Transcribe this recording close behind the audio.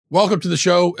Welcome to the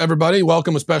show, everybody.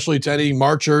 Welcome especially to any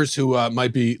marchers who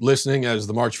might be listening as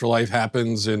the March for Life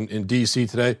happens in D.C.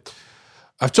 today.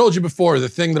 I've told you before, the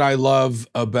thing that I love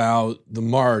about the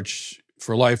March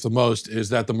for Life the most is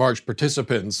that the March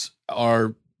participants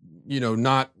are, they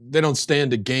don't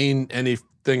stand to gain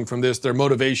anything from this. Their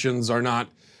motivations are not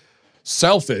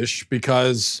selfish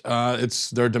because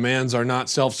their demands are not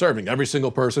self-serving. Every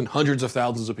single person, hundreds of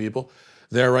thousands of people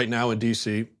there right now in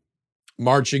D.C.,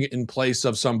 marching in place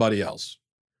of somebody else.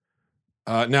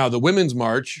 Now, the Women's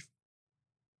March,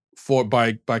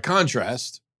 by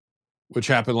contrast, which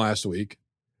happened last week,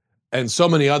 and so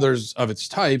many others of its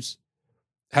types,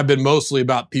 have been mostly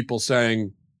about people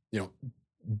saying,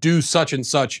 do such and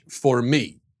such for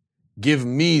me. Give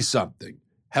me something.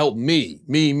 Help me.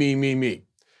 Me.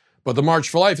 But the March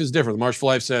for Life is different. The March for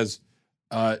Life says,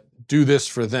 do this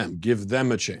for them. Give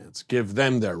them a chance. Give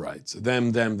them their rights.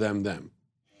 Them.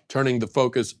 Turning the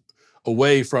focus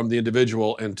away from the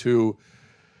individual and to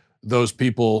those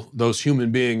people, those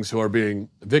human beings who are being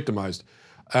victimized.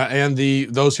 And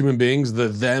those human beings, the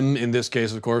them in this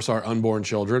case, of course, are unborn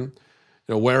children.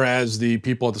 Whereas the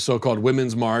people at the so-called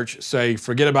Women's March say,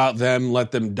 forget about them,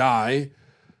 let them die.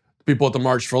 People at the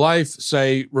March for Life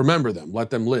say, remember them,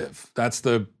 let them live. Those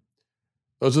are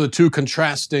the two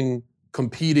contrasting,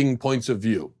 competing points of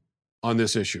view on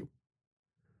this issue.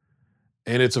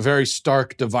 And it's a very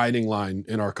stark dividing line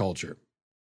in our culture.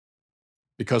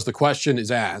 Because the question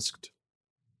is asked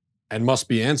and must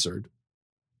be answered,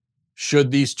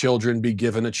 should these children be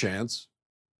given a chance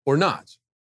or not?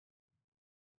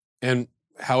 And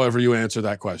however you answer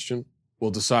that question will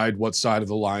decide what side of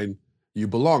the line you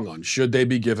belong on. Should they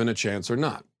be given a chance or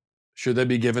not? Should they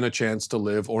be given a chance to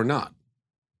live or not?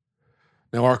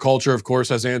 Now, our culture, of course,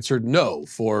 has answered no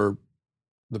for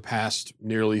the past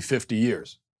nearly 50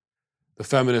 years. The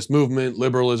feminist movement,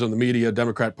 liberalism, the media,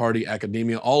 Democrat Party,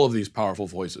 academia, all of these powerful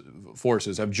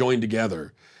forces have joined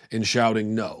together in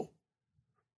shouting no.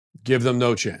 Give them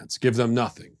no chance. Give them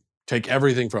nothing. Take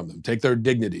everything from them. Take their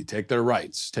dignity. Take their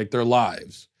rights. Take their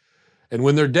lives. And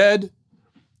when they're dead,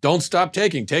 don't stop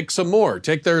taking. Take some more.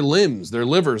 Take their limbs, their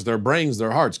livers, their brains,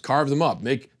 their hearts. Carve them up.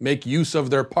 Make use of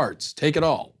their parts. Take it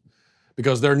all.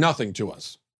 Because they're nothing to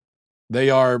us. They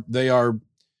are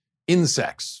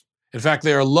insects. In fact,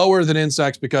 they are lower than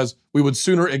insects because we would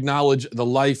sooner acknowledge the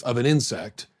life of an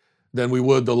insect than we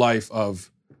would the life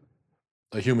of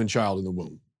a human child in the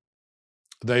womb.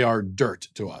 They are dirt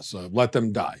to us. Let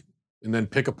them die. And then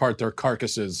pick apart their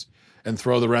carcasses and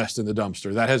throw the rest in the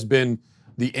dumpster. That has been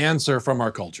the answer from our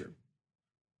culture.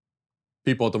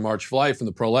 People at the March for Life and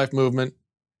the pro-life movement,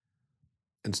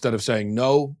 instead of saying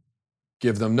no,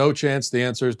 give them no chance, the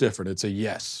answer is different. It's a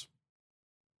yes.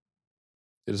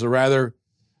 It is a rather...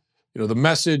 the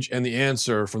message and the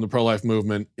answer from the pro-life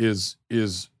movement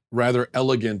is rather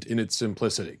elegant in its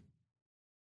simplicity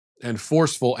and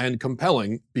forceful and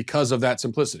compelling because of that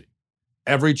simplicity.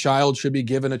 Every child should be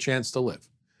given a chance to live.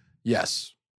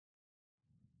 Yes.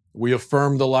 We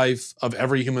affirm the life of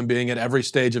every human being at every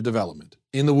stage of development,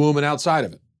 in the womb and outside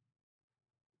of it,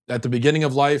 at the beginning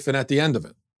of life and at the end of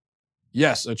it.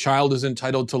 Yes, a child is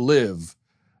entitled to live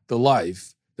the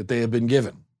life that they have been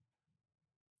given.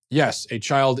 Yes, a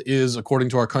child is, according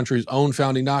to our country's own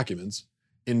founding documents,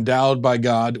 endowed by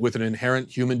God with an inherent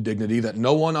human dignity that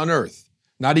no one on earth,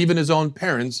 not even his own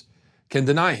parents, can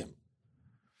deny him.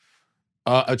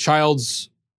 A child's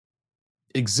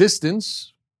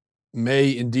existence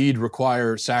may indeed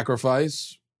require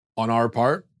sacrifice on our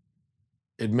part.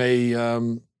 It may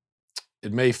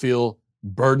feel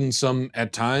burdensome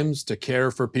at times to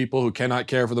care for people who cannot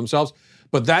care for themselves,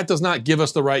 but that does not give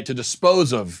us the right to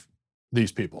dispose of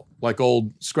these people, like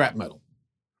old scrap metal.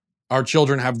 Our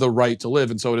children have the right to live,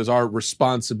 and so it is our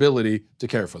responsibility to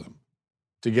care for them,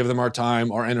 to give them our time,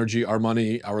 our energy, our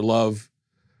money, our love.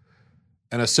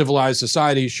 And a civilized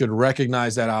society should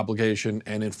recognize that obligation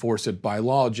and enforce it by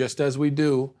law, just as we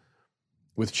do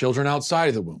with children outside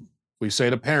of the womb. We say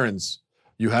to parents,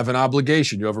 you have an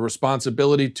obligation, you have a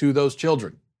responsibility to those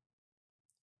children.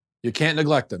 You can't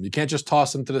neglect them. You can't just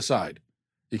toss them to the side.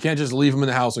 You can't just leave them in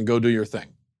the house and go do your thing.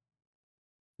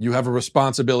 You have a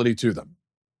responsibility to them.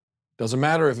 Doesn't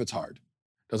matter if it's hard.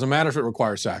 Doesn't matter if it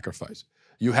requires sacrifice.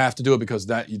 You have to do it because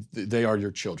they are your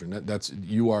children.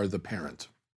 You are the parent.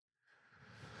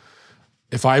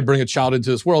 If I bring a child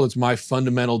into this world, it's my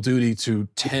fundamental duty to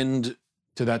tend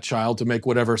to that child, to make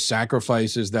whatever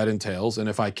sacrifices that entails. And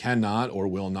if I cannot or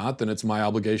will not, then it's my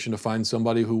obligation to find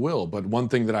somebody who will. But one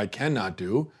thing that I cannot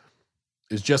do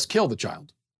is just kill the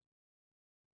child.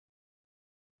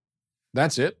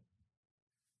 That's it.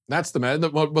 That's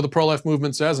what the pro-life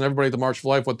movement says, and everybody at the March for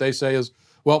Life, what they say is,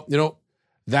 well,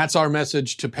 That's our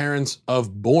message to parents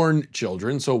of born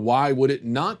children. So why would it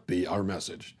not be our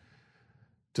message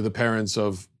to the parents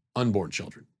of unborn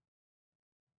children?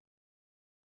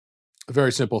 A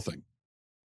very simple thing.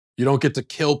 You don't get to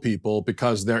kill people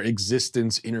because their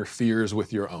existence interferes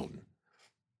with your own.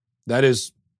 That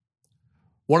is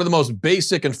one of the most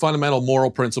basic and fundamental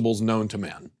moral principles known to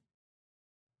man.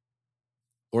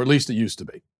 Or at least it used to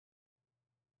be.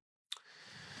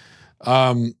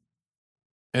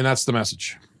 And that's the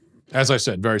message. As I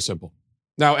said, very simple.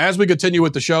 Now, as we continue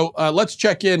with the show, let's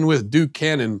check in with Duke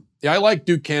Cannon. Yeah, I like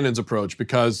Duke Cannon's approach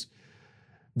because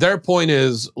their point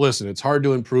is, listen, it's hard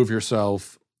to improve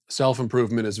yourself.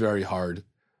 Self-improvement is very hard.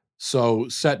 So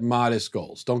set modest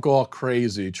goals. Don't go all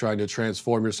crazy trying to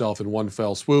transform yourself in one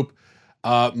fell swoop.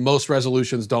 Most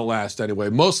resolutions don't last anyway,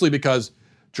 mostly because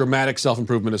dramatic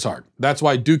self-improvement is hard. That's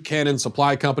why Duke Cannon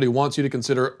Supply Company wants you to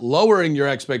consider lowering your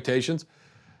expectations.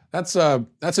 That's an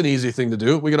easy thing to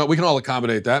do. We can all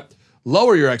accommodate that.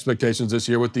 Lower your expectations this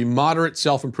year with the Moderate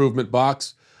Self-Improvement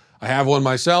Box. I have one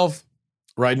myself.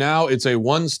 Right now, it's a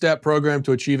one-step program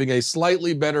to achieving a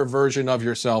slightly better version of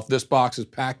yourself. This box is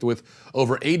packed with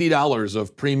over $80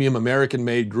 of premium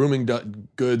American-made grooming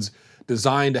goods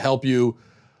designed to help you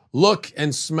look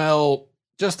and smell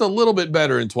just a little bit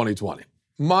better in 2020.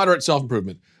 Moderate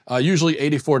self-improvement, usually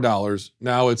 $84.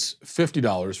 Now it's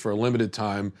 $50 for a limited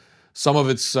time. Some of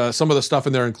the stuff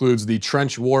in there includes the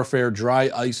Trench Warfare Dry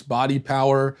Ice Body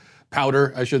Powder,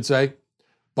 I should say.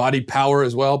 Body Power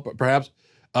as well, perhaps.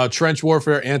 Trench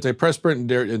Warfare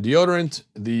Antiperspirant and Deodorant.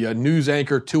 The News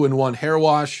Anchor 2-in-1 Hair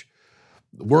Wash.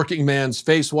 Working Man's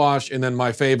Face Wash. And then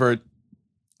my favorite,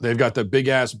 they've got the Big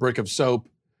Ass Brick of Soap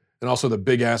and also the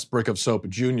Big Ass Brick of Soap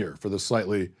Junior for the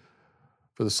slightly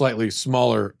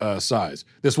smaller size.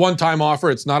 This one-time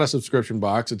offer, it's not a subscription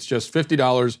box. It's just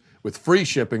 $50 with free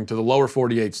shipping to the lower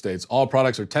 48 states. All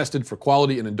products are tested for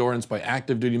quality and endurance by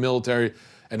active duty military,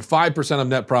 and 5% of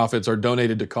net profits are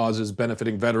donated to causes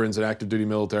benefiting veterans and active duty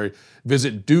military.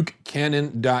 Visit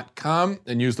DukeCannon.com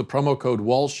and use the promo code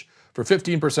Walsh for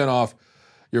 15% off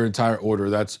your entire order.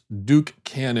 That's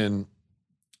DukeCannon.com,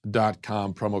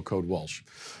 promo code Walsh.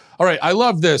 All right, I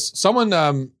love this.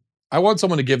 I want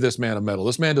someone to give this man a medal.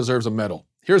 This man deserves a medal.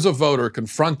 Here's a voter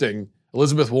confronting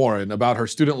Elizabeth Warren about her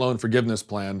student loan forgiveness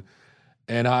plan,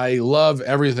 and I love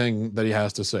everything that he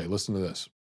has to say. Listen to this.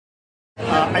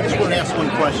 I just want to ask one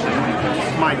question.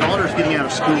 My daughter's getting out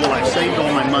of school. I saved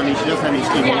all my money. She doesn't have any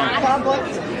student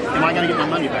loans. Am I going to get my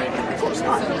money back? Of course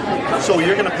not. So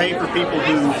you're going to pay for people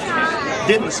who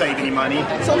didn't save any money,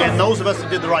 and those of us that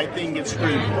did the right thing get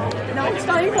screwed. No, it's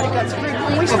not anybody got screwed.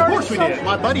 When we Of started course we did.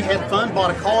 My buddy had fun,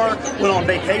 bought a car, went on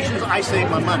vacations. I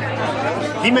saved my money.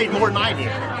 He made more than I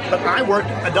did. But I worked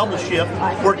a double shift,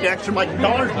 worked extra. My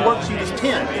daughter's worksheet is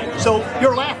 10. So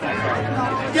you're laughing.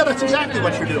 Yeah, that's exactly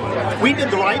what you're doing. We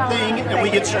did the right thing, and we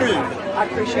get screwed. I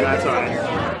appreciate That's it. all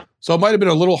right. So it might have been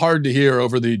a little hard to hear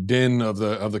over the din of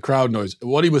the crowd noise.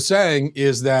 What he was saying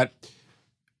is that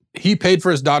he paid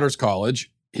for his daughter's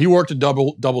college. He worked a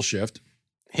double shift.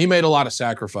 He made a lot of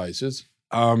sacrifices.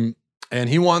 And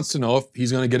he wants to know if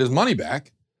he's going to get his money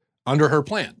back under her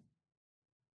plan.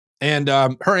 And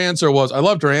her answer was, I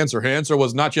loved her answer. Her answer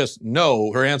was not just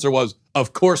no. Her answer was,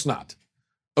 of course not.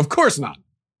 Of course not.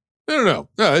 No,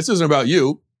 this isn't about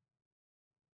you.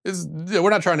 We're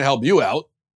not trying to help you out.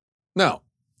 No.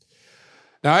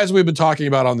 Now, as we've been talking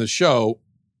about on this show,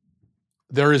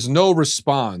 there is no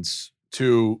response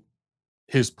to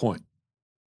his point.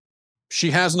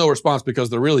 She has no response because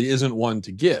there really isn't one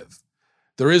to give.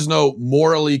 There is no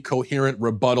morally coherent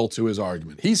rebuttal to his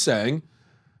argument. He's saying,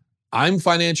 I'm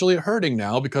financially hurting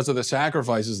now because of the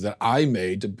sacrifices that I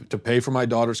made to pay for my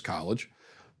daughter's college.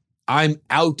 I'm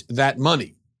out that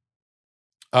money.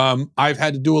 I've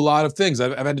had to do a lot of things.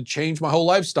 I've had to change my whole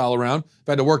lifestyle around. I've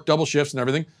had to work double shifts and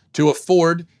everything to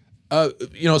afford,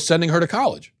 sending her to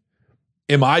college.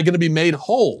 Am I going to be made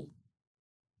whole?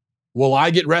 Will I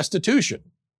get restitution?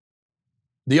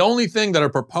 The only thing that a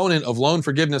proponent of loan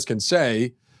forgiveness can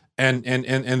say, and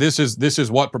this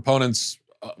is what proponents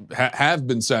have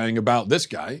been saying about this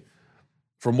guy,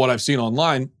 from what I've seen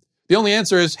online, the only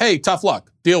answer is, hey, tough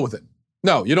luck, deal with it.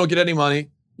 No, you don't get any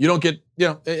money. You don't get,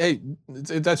 hey,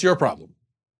 that's your problem.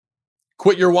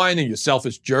 Quit your whining, you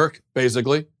selfish jerk,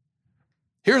 basically.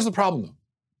 Here's the problem, though.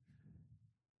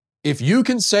 If you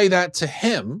can say that to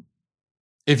him,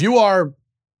 if you are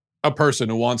a person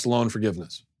who wants loan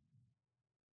forgiveness,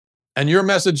 and your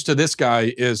message to this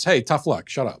guy is, hey, tough luck,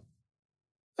 shut up.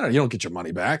 You don't get your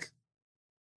money back.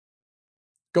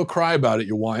 Go cry about it,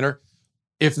 you whiner.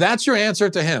 If that's your answer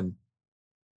to him,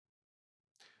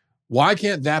 why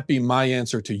can't that be my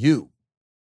answer to you?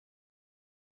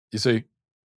 You see,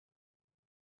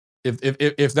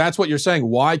 If that's what you're saying,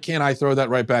 why can't I throw that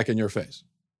right back in your face?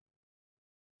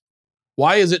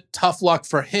 Why is it tough luck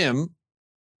for him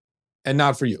and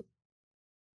not for you?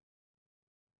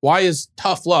 Why is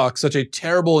tough luck such a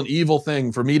terrible and evil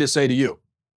thing for me to say to you?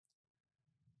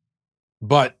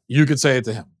 But you could say it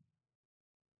to him.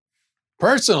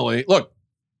 Personally, look,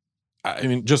 I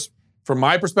mean, just from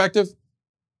my perspective,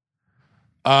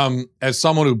 as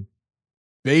someone who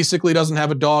basically doesn't have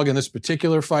a dog in this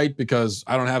particular fight because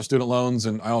I don't have student loans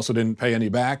and I also didn't pay any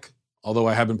back, although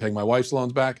I have been paying my wife's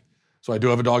loans back. So I do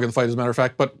have a dog in the fight, as a matter of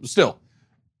fact. But still,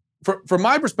 from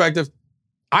my perspective,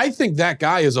 I think that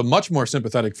guy is a much more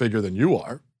sympathetic figure than you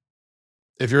are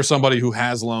if you're somebody who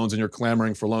has loans and you're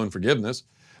clamoring for loan forgiveness.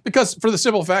 Because for the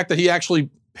simple fact that he actually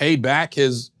paid back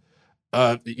his,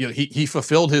 he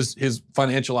fulfilled his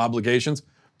financial obligations.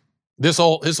 This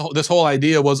whole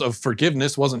idea was of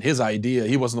forgiveness wasn't his idea.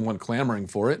 He wasn't the one clamoring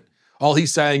for it. All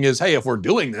he's saying is, hey, if we're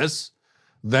doing this,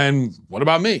 then what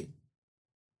about me?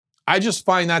 I just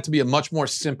find that to be a much more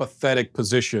sympathetic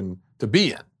position to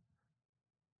be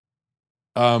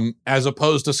in, as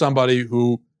opposed to somebody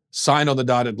who signed on the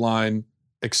dotted line,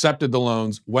 accepted the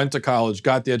loans, went to college,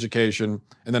 got the education,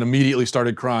 and then immediately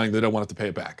started crying they don't want to pay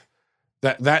it back.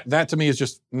 That to me is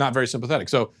just not very sympathetic.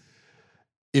 So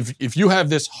if you have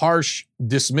this harsh,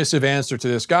 dismissive answer to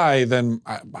this guy, then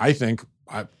I think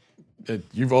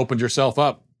you've opened yourself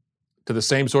up to the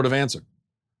same sort of answer.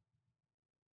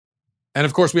 And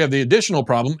of course, we have the additional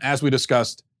problem, as we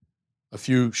discussed a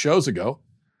few shows ago,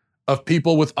 of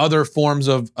people with other forms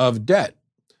of debt.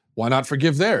 Why not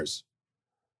forgive theirs?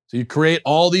 So you create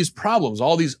all these problems,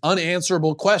 all these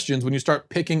unanswerable questions when you start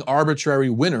picking arbitrary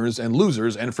winners and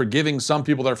losers and forgiving some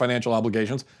people their financial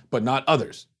obligations, but not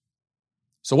others.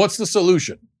 So what's the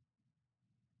solution?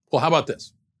 Well, how about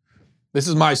this? This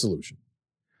is my solution.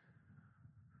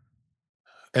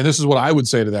 And this is what I would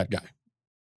say to that guy.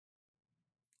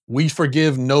 We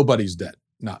forgive nobody's debt.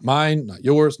 Not mine, not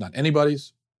yours, not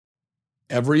anybody's.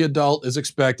 Every adult is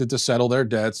expected to settle their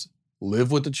debts,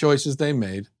 live with the choices they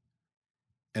made,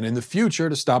 and in the future,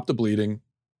 to stop the bleeding,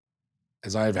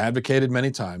 as I have advocated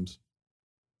many times,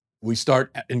 we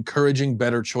start encouraging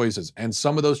better choices. And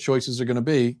some of those choices are going to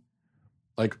be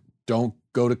like, don't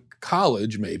go to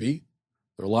college, maybe.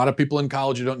 There are a lot of people in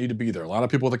college who don't need to be there. A lot of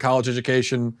people with a college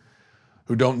education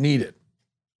who don't need it.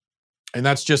 And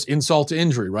that's just insult to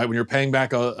injury, right? When you're paying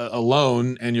back a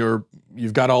loan and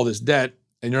you've got all this debt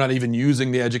and you're not even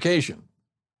using the education.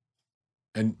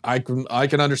 And I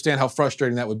can understand how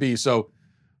frustrating that would be. So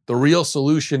the real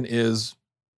solution is,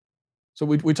 so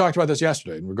we talked about this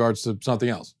yesterday in regards to something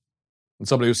else. And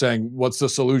somebody was saying, what's the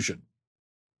solution?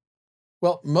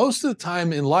 Well, most of the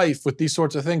time in life with these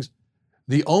sorts of things,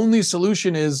 the only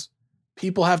solution is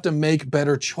people have to make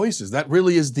better choices. That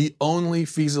really is the only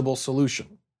feasible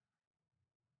solution.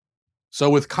 So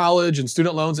with college and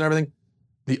student loans and everything,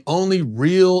 the only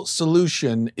real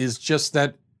solution is just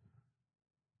that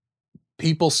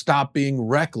people stop being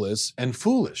reckless and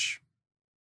foolish.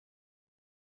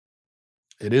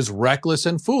 It is reckless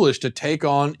and foolish to take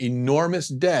on enormous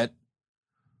debt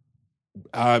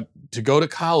to go to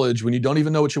college when you don't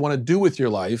even know what you want to do with your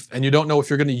life and you don't know if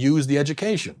you're going to use the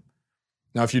education.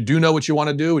 Now, if you do know what you want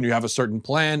to do and you have a certain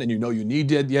plan and you know you need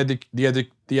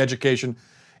the education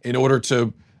in order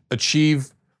to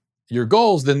achieve your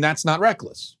goals, then that's not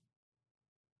reckless.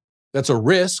 That's a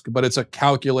risk, but it's a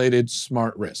calculated,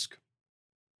 smart risk.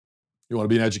 You want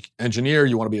to be an engineer,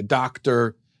 you want to be a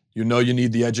doctor, you know you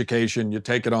need the education, you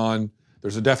take it on.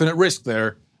 There's a definite risk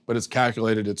there, but it's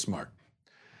calculated, it's smart.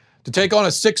 To take on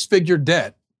a six-figure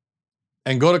debt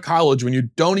and go to college when you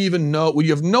don't even know, when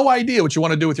you have no idea what you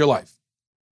want to do with your life,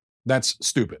 that's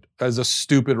stupid. That is a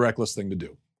stupid, reckless thing to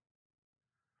do.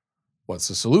 What's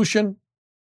the solution?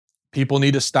 People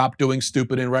need to stop doing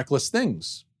stupid and reckless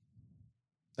things.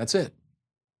 That's it.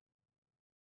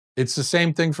 It's the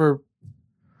same thing for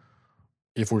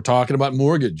if we're talking about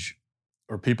mortgage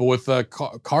or people with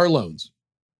car loans.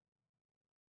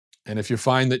 And if you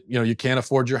find that you can't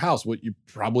afford your house, well, you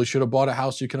probably should have bought a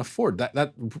house you can afford.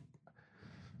 That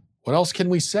what else can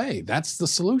we say? That's the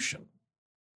solution.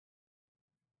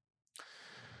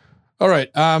 All right.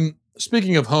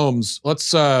 Speaking of homes,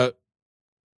 let's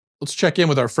check in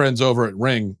with our friends over at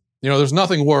Ring. There's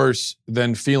nothing worse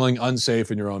than feeling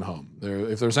unsafe in your own home.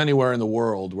 If there's anywhere in the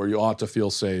world where you ought to feel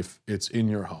safe, it's in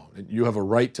your home. You have a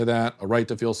right to that, a right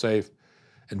to feel safe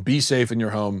and be safe in your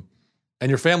home, and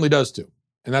your family does too.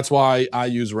 And that's why I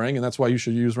use Ring, and that's why you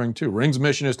should use Ring too. Ring's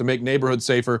mission is to make neighborhoods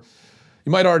safer.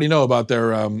 You might already know about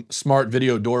their smart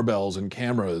video doorbells and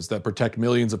cameras that protect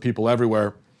millions of people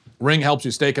everywhere. Ring helps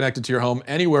you stay connected to your home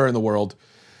anywhere in the world.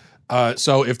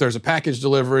 So if there's a package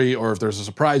delivery or if there's a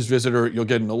surprise visitor, you'll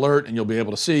get an alert and you'll be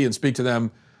able to see and speak to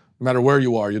them no matter where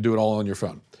you are. You'll do it all on your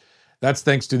phone. That's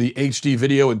thanks to the HD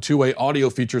video and two-way audio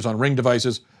features on Ring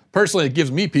devices. Personally, it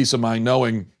gives me peace of mind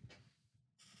knowing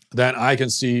that I can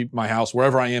see my house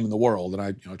wherever I am in the world, and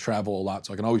I travel a lot,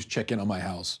 so I can always check in on my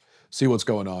house, see what's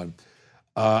going on.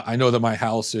 I know that my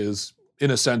house is,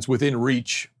 in a sense, within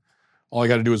reach. All I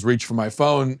got to do is reach for my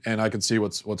phone, and I can see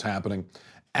what's happening.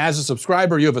 As a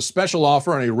subscriber, you have a special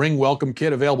offer on a Ring Welcome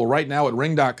Kit available right now at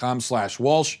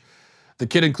ring.com/Walsh. The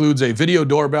kit includes a video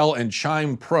doorbell and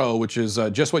Chime Pro, which is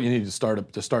just what you need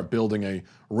to start building a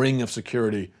ring of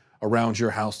security around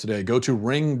your house today. Go to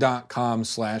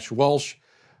ring.com/Walsh.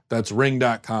 That's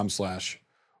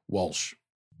ring.com/Walsh.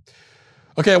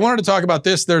 Okay, I wanted to talk about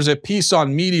this. There's a piece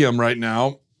on Medium right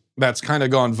now that's kind of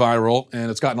gone viral,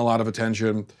 and it's gotten a lot of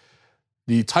attention.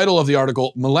 The title of the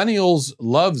article, Millennials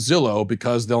Love Zillow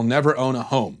Because They'll Never Own a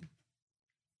Home.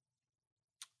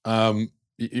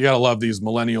 You gotta love these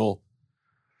millennial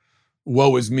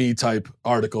woe is me type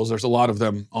articles. There's a lot of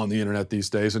them on the internet these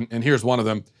days, and here's one of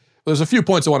them. There's a few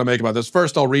points I want to make about this.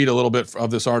 First, I'll read a little bit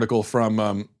of this article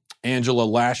from Angela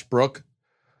Lashbrook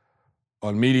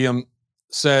on Medium.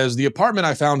 Says, the apartment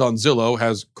I found on Zillow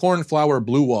has cornflower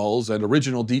blue walls and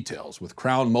original details with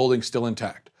crown molding still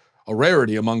intact, a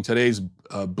rarity among today's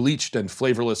bleached and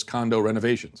flavorless condo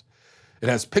renovations. It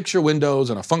has picture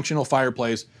windows and a functional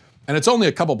fireplace, and it's only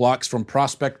a couple blocks from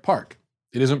Prospect Park.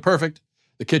 It isn't perfect.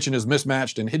 The kitchen is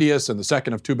mismatched and hideous, and the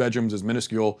second of two bedrooms is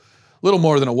minuscule, little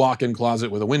more than a walk-in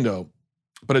closet with a window.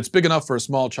 But it's big enough for a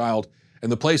small child, and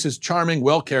the place is charming,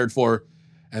 well cared for,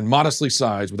 and modestly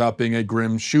sized without being a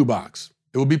grim shoebox.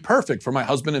 It would be perfect for my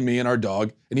husband and me and our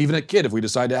dog, and even a kid if we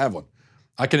decide to have one.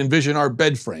 I can envision our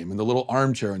bed frame and the little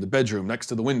armchair in the bedroom next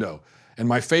to the window, and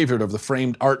my favorite of the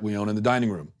framed art we own in the dining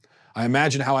room. I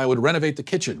imagine how I would renovate the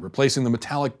kitchen, replacing the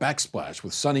metallic backsplash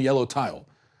with sunny yellow tile.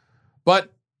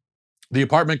 But the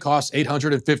apartment costs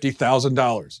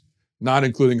 $850,000, not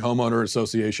including homeowner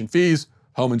association fees,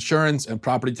 home insurance, and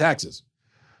property taxes.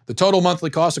 The total monthly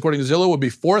cost, according to Zillow, would be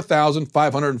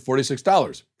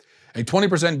 $4,546. A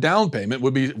 20% down payment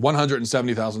would be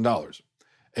 $170,000.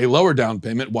 A lower down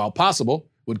payment, while possible,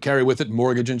 would carry with it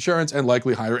mortgage insurance and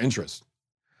likely higher interest.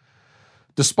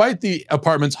 Despite the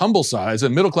apartment's humble size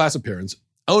and middle-class appearance,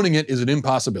 owning it is an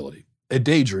impossibility, a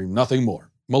daydream, nothing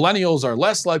more. Millennials are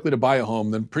less likely to buy a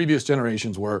home than previous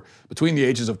generations were between the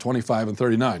ages of 25 and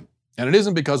 39. And it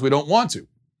isn't because we don't want to.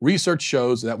 Research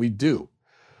shows that we do.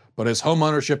 But as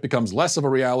homeownership becomes less of a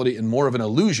reality and more of an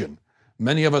illusion,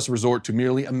 many of us resort to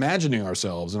merely imagining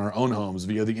ourselves in our own homes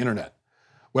via the internet.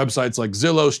 Websites like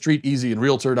Zillow, StreetEasy, and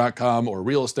Realtor.com, or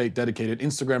real estate dedicated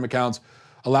Instagram accounts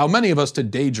allow many of us to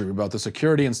daydream about the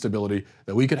security and stability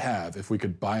that we could have if we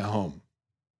could buy a home.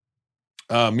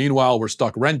 Meanwhile, we're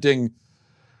stuck renting,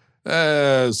 so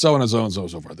on and so on and so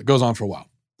forth. It goes on for a while.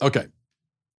 Okay.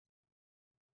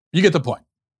 You get the point.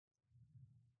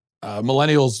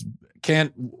 Millennials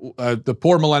can't, the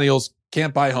poor millennials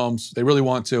can't buy homes. They really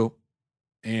want to.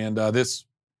 And this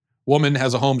woman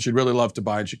has a home she'd really love to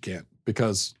buy and she can't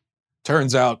because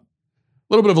turns out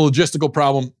a little bit of a logistical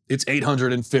problem. It's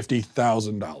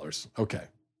 $850,000. Okay.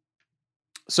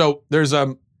 So there's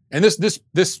and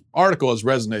this article has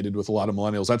resonated with a lot of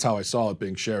millennials. That's how I saw it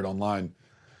being shared online.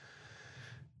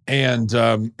 And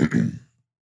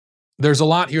there's a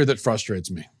lot here that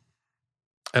frustrates me.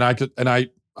 And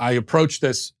I approach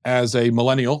this as a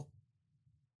millennial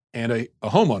and a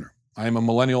homeowner. I am a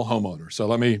millennial homeowner.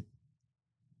 So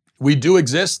we do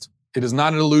exist. It is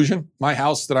not an illusion. My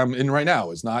house that I'm in right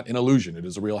now is not an illusion. It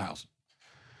is a real house.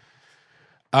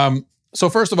 So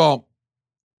first of all,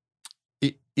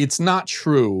 it's not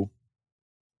true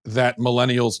that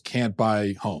millennials can't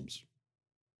buy homes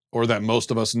or that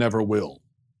most of us never will.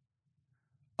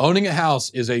 Owning a house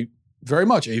is very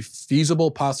much a feasible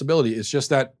possibility. It's just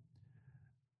that,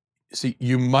 see,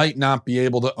 you might not be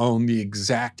able to own the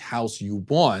exact house you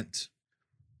want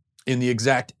in the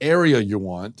exact area you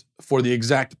want for the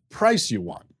exact price you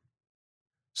want.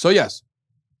 So yes,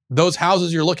 those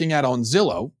houses you're looking at on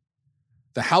Zillow,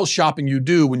 the house shopping you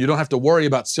do when you don't have to worry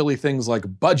about silly things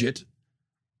like budget,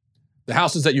 the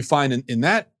houses that you find in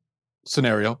that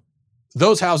scenario,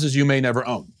 those houses you may never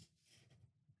own.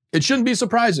 It shouldn't be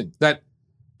surprising that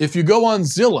if you go on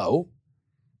Zillow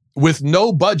with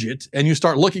no budget and you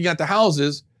start looking at the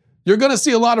houses, you're going to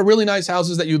see a lot of really nice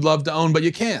houses that you'd love to own, but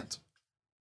you can't.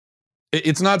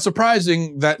 It's not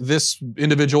surprising that this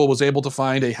individual was able to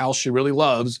find a house she really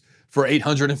loves for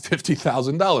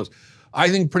 $850,000. I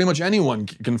think pretty much anyone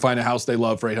can find a house they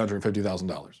love for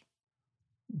 $850,000.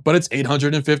 But it's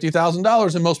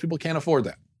 $850,000 and most people can't afford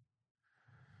that.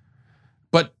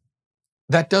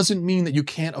 that doesn't mean that you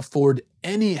can't afford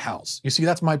any house. You see,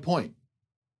 that's my point.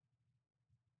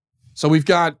 So we've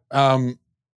got, what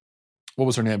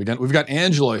was her name again? We've got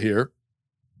Angela here.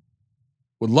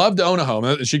 Would love to own a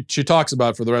home. She talks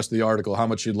about, for the rest of the article, how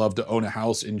much she'd love to own a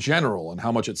house in general and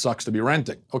how much it sucks to be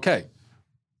renting. Okay.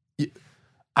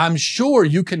 I'm sure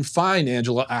you can find,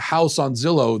 Angela, a house on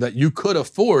Zillow that you could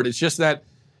afford. It's just that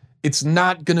it's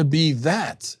not going to be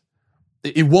that.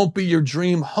 It won't be your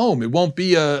dream home. It won't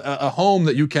be a home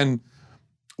that you can,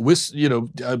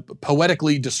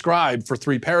 poetically describe for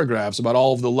 3 paragraphs about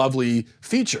all of the lovely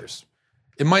features.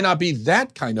 It might not be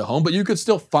that kind of home, but you could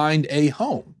still find a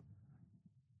home.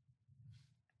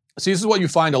 See, this is what you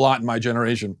find a lot in my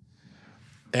generation,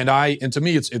 and to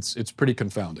me, it's pretty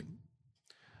confounding.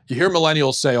 You hear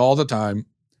millennials say all the time,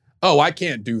 "Oh, I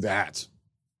can't do that,"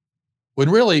 when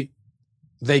really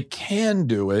they can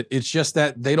do it. It's just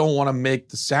that they don't want to make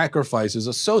the sacrifices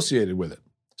associated with it.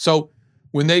 So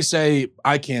when they say,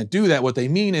 "I can't do that," what they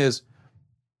mean is,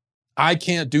 I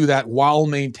can't do that while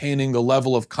maintaining the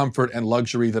level of comfort and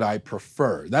luxury that I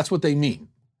prefer. That's what they mean.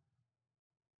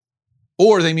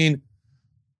 Or they mean,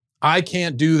 I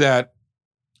can't do that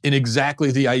in exactly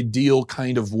the ideal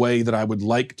kind of way that I would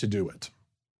like to do it.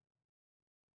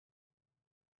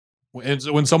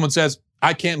 When someone says,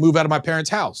 I can't move out of my parents'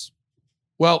 house.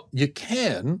 Well, you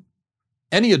can.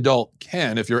 Any adult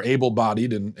can if you're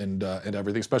able-bodied and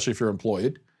everything, especially if you're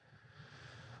employed.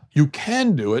 You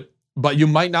can do it, but you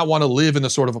might not want to live in the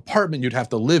sort of apartment you'd have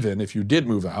to live in if you did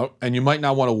move out, and you might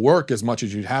not want to work as much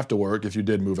as you'd have to work if you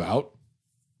did move out.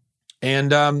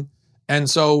 And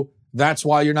so that's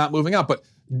why you're not moving out. But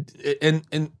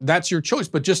and that's your choice.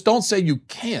 But just don't say you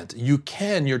can't. You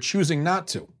can. You're choosing not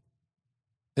to.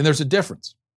 And there's a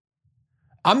difference.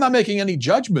 I'm not making any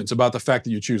judgments about the fact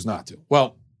that you choose not to.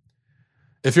 Well,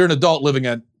 if you're an adult living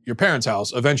at your parents'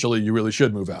 house, eventually you really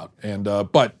should move out. And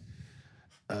but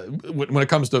when it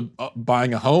comes to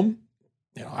buying a home,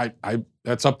 I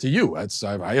that's up to you.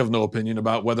 I have no opinion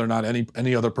about whether or not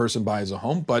any other person buys a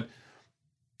home. But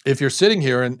if you're sitting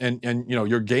here and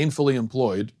you're gainfully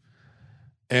employed,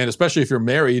 and especially if you're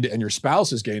married and your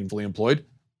spouse is gainfully employed,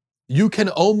 you can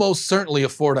almost certainly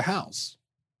afford a house,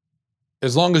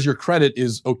 as long as your credit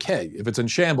is okay. If it's in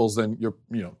shambles, then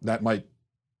that might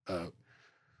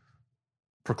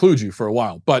preclude you for a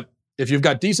while. But if you've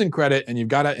got decent credit and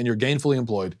and you're gainfully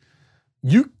employed,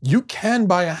 you can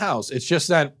buy a house. It's just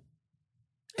that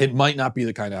it might not be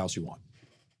the kind of house you want.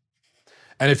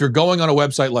 And if you're going on a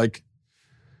website like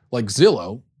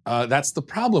Zillow, that's the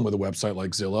problem with a website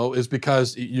like Zillow, is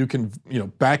because you can,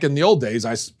 back in the old days,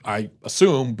 I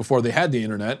assume before they had the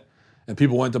internet and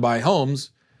people went to buy homes,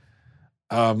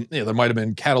 there might have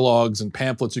been catalogs and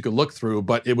pamphlets you could look through,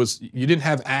 but you didn't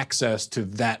have access to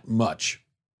that much.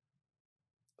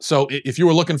 So if you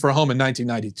were looking for a home in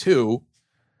 1992,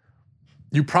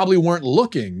 you probably weren't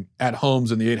looking at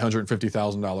homes in the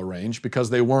 $850,000 range because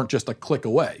they weren't just a click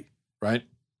away, right?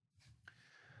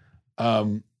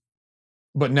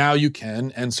 But now you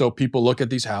can, and so people look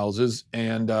at these houses,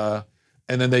 and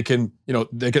then they can,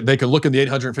 they can look in the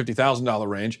 $850,000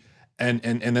 range, and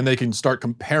then they can start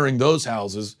comparing those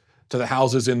houses to the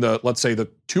houses in the, let's say, the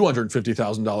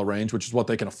 $250,000 range, which is what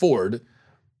they can afford,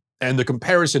 and the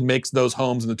comparison makes those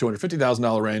homes in the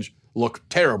 $250,000 range look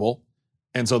terrible,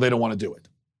 and so they don't want to do it.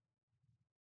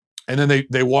 And then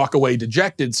they walk away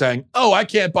dejected, saying, "Oh, I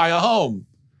can't buy a home."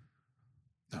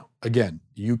 No, again,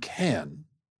 you can.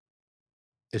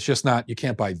 It's just not, you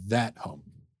can't buy that home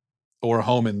or a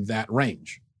home in that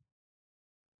range.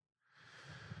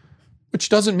 Which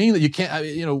doesn't mean that you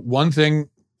can't, one thing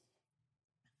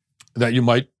that you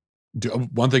might do,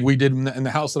 one thing we did in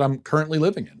the house that I'm currently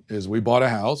living in is we bought a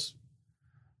house,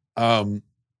 a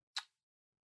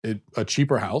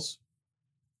cheaper house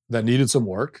that needed some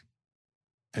work.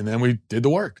 And then we did the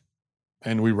work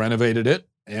and we renovated it.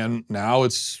 And now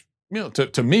it's,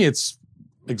 to me,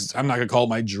 I'm not going to call it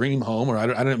my dream home, or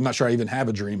I'm not sure I even have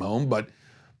a dream home, but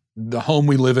the home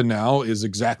we live in now is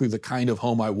exactly the kind of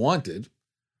home I wanted.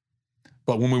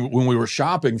 But when we were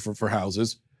shopping for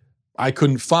houses, I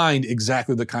couldn't find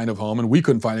exactly the kind of home, and we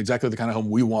couldn't find exactly the kind of home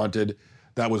we wanted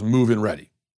that was move-in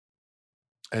ready.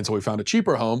 And so we found a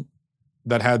cheaper home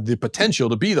that had the potential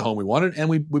to be the home we wanted, and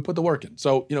we put the work in.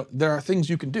 So, there are things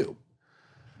you can do,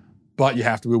 but you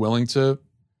have to be willing to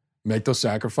make those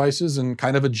sacrifices and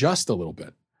kind of adjust a little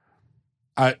bit.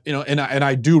 And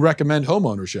I do recommend home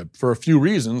ownership for a few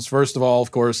reasons. First of all,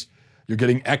 of course, you're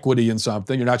getting equity in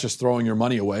something. You're not just throwing your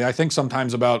money away. I think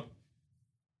sometimes about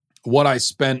what I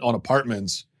spent on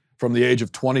apartments from the age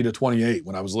of 20 to 28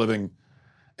 when I was living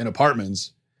in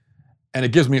apartments, and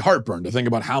it gives me heartburn to think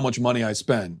about how much money I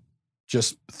spent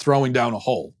just throwing down a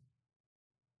hole.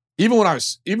 Even when I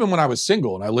was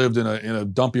single and I lived in a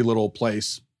dumpy little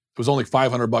place, it was only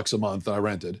 $500 a month that I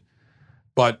rented,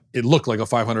 but it looked like a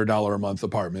 $500 a month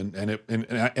apartment.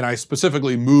 And I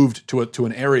specifically moved to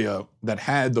an area that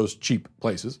had those cheap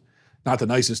places, not the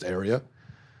nicest area,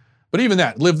 but even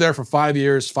that, lived there for 5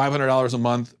 years, $500 a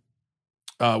month,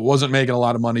 wasn't making a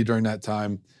lot of money during that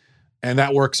time. And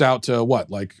that works out to what,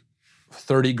 like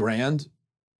 30 grand?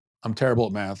 I'm terrible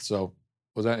at math. So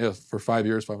was that for 5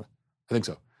 years? I think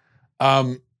so.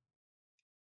 That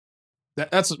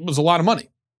was a lot of money,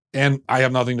 and I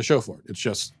have nothing to show for it. It's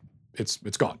just, it's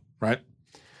gone, right?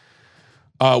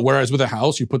 Whereas with a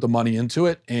house, you put the money into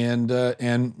it,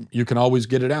 and you can always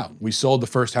get it out. We sold the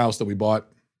first house that we bought,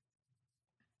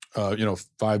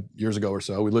 5 years ago or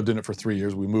so. We lived in it for 3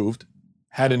 years. We moved,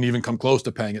 hadn't even come close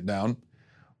to paying it down,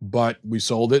 but we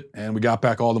sold it, and we got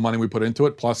back all the money we put into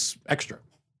it plus extra.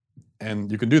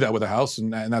 And you can do that with a house,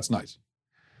 and that's nice.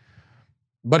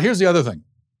 But here's the other thing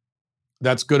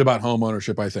that's good about home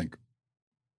ownership, I think,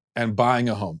 and buying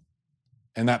a home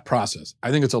and that process. I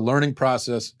think it's a learning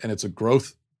process and it's a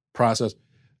growth process.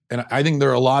 And I think there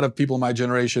are a lot of people in my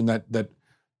generation that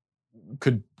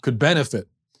could benefit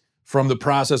from the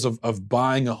process of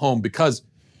buying a home because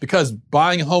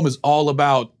buying a home is all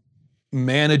about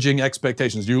managing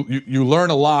expectations. You learn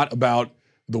a lot about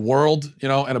the world,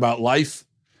 and about life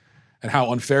and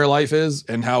how unfair life is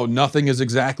and how nothing is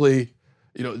exactly,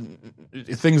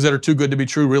 things that are too good to be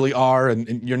true really are,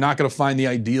 and you're not going to find the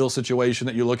ideal situation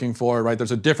that you're looking for, right?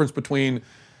 There's a difference between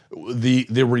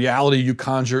the reality you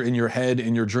conjure in your head,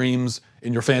 in your dreams,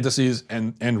 in your fantasies,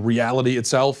 and reality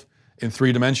itself in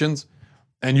 3 dimensions.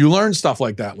 And you learn stuff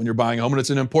like that when you're buying a home, and it's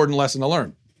an important lesson to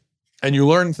learn. And you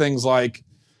learn things like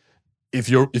if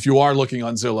you are looking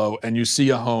on Zillow and you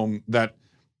see a home that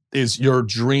is your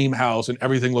dream house and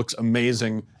everything looks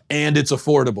amazing and it's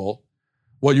affordable,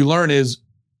 what you learn is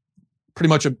pretty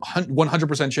much a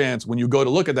 100% chance when you go to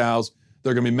look at the house,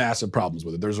 there are going to be massive problems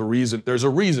with it. There's a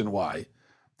reason why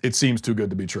it seems too good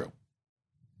to be true.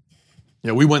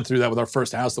 We went through that with our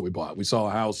first house that we bought. We saw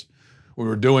a house when we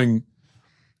were doing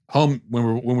home,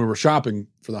 when we were shopping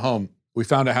for the home. We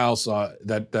found a house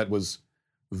that was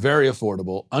very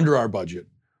affordable, under our budget,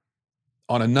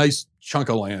 on a nice chunk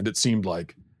of land. It seemed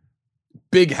like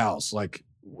big house, like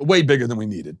way bigger than we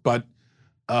needed, but.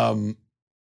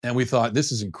 And we thought,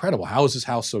 this is incredible. How is this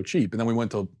house so cheap? And then we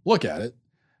went to look at it,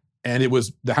 and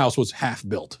the house was half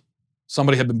built.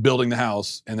 Somebody had been building the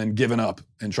house and then given up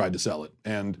and tried to sell it.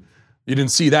 And you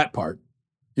didn't see that part.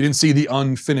 You didn't see the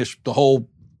whole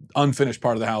unfinished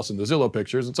part of the house in the Zillow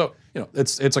pictures. And so,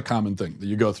 it's a common thing that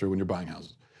you go through when you're buying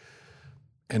houses.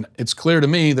 And it's clear to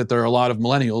me that there are a lot of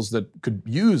millennials that could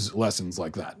use lessons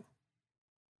like that.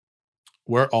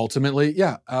 Where ultimately,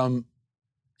 you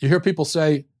hear people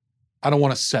say, I don't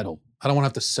want to settle. I don't want to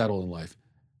have to settle in life.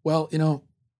 Well,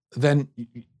 then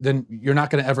you're not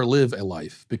going to ever live a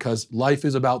life, because life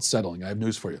is about settling. I have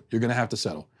news for you. You're going to have to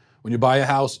settle. When you buy a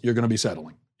house, you're going to be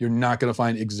settling. You're not going to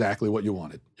find exactly what you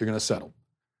wanted. You're going to settle.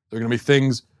 There are going to be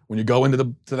things when you go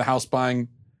into the house buying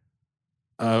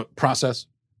process.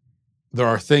 There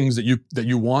are things that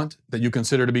you want that you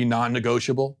consider to be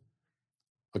non-negotiable.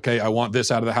 Okay, I want this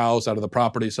out of the house, out of the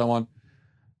property, so on.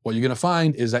 What you're going to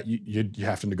find is that you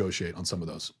have to negotiate on some of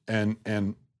those, and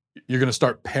you're going to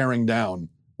start paring down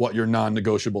what your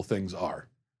non-negotiable things are.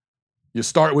 You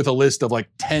start with a list of like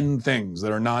 10 things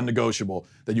that are non-negotiable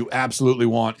that you absolutely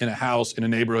want in a house, in a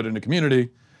neighborhood, in a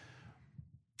community,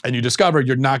 and you discover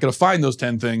you're not going to find those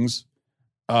 10 things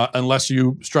unless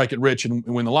you strike it rich and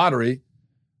win the lottery.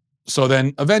 So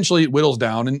then eventually it whittles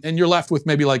down, and you're left with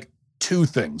maybe like 2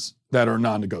 things that are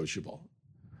non-negotiable.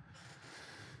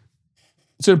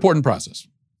 It's an important process,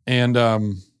 and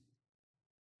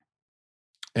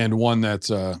one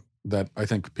that I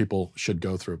think people should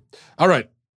go through. All right,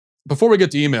 before we get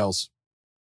to emails,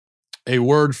 a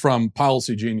word from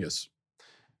Policy Genius.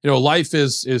 Life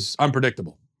is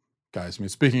unpredictable, guys. I mean,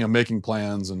 speaking of making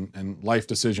plans and life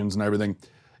decisions and everything,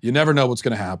 you never know what's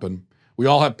going to happen. We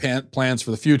all have plans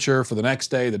for the future, for the next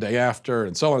day, the day after,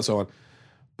 and so on and so on.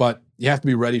 But you have to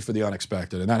be ready for the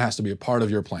unexpected, and that has to be a part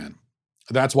of your plan.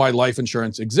 That's why life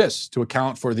insurance exists, to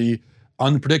account for the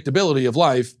unpredictability of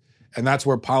life, and that's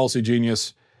where Policy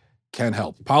Genius can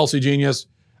help. Policy Genius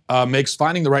makes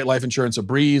finding the right life insurance a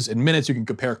breeze. In minutes, you can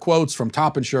compare quotes from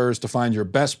top insurers to find your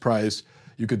best price.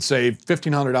 You could save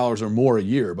 $1,500 or more a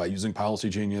year by using Policy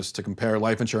Genius to compare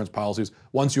life insurance policies.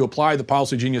 Once you apply, the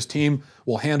Policy Genius team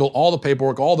will handle all the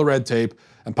paperwork, all the red tape,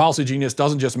 and Policy Genius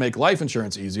doesn't just make life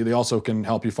insurance easy. They also can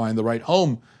help you find the right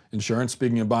home insurance,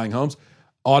 speaking of buying homes,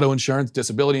 auto insurance,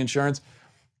 disability insurance.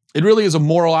 it really is a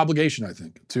moral obligation, I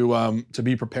think, to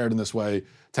be prepared in this way,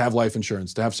 to have life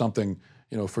insurance, to have something,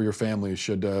 for your family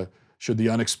should the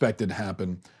unexpected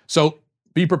happen. So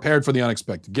be prepared for the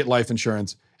unexpected. Get life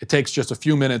insurance. It takes just a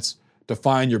few minutes to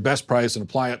find your best price and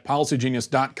apply it.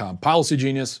 PolicyGenius.com. Policy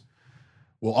Genius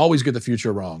will always get the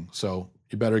future wrong, so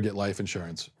you better get life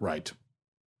insurance right.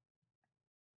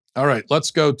 All right,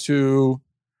 let's go to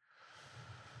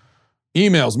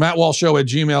emails.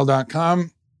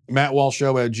 MattWalshShow@gmail.com.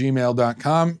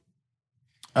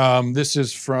 MattWalshShow@gmail.com. This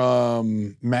is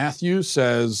from Matthew,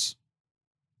 says,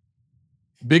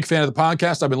 big fan of the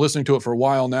podcast. I've been listening to it for a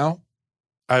while now.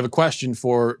 I have a question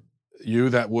for you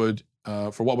that would,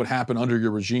 for what would happen under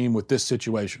your regime with this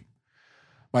situation.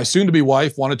 My soon-to-be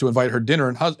wife wanted to invite her dinner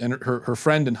and her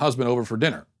friend and husband over for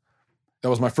dinner. That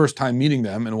was my first time meeting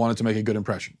them and wanted to make a good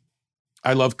impression.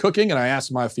 I love cooking, and I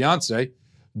asked my fiance,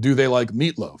 do they like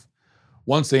meatloaf?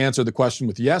 Once they answered the question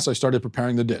with yes, I started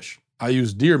preparing the dish. I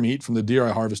used deer meat from the deer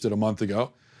I harvested a month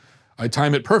ago. I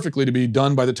time it perfectly to be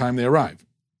done by the time they arrive.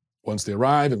 Once they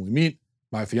arrive and we meet,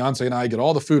 my fiance and I get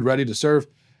all the food ready to serve,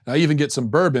 and I even get some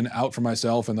bourbon out for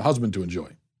myself and the husband to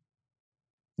enjoy.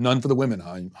 None for the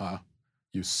women, huh?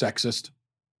 You sexist.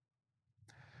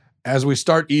 As we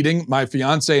start eating, my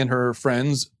fiance and her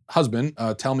friend's husband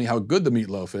tell me how good the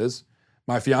meatloaf is.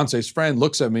 My fiance's friend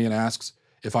looks at me and asks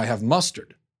if I have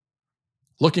mustard.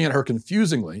 Looking at her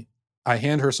confusingly, I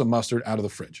hand her some mustard out of the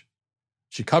fridge.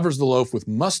 She covers the loaf with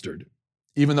mustard,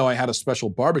 even though I had a special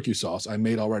barbecue sauce I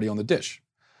made already on the dish.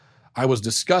 I was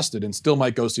disgusted and still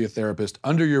might go see a therapist.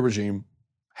 Under your regime,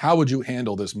 how would you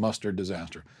handle this mustard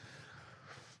disaster?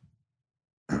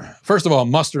 First of all,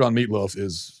 mustard on meatloaf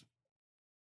is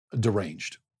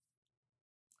deranged.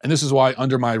 And this is why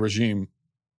under my regime,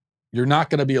 you're not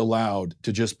going to be allowed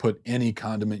to just put any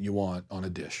condiment you want on a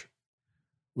dish.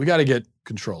 We got to get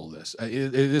control of this.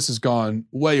 This has gone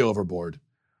way overboard.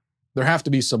 There have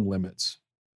to be some limits.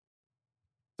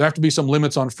 There have to be some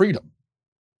limits on freedom.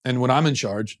 And when I'm in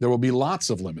charge, there will be lots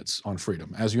of limits on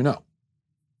freedom, as you know.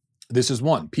 This is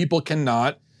one. People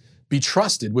cannot be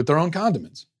trusted with their own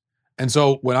condiments. And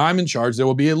so when I'm in charge, there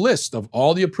will be a list of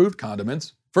all the approved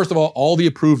condiments. First of all the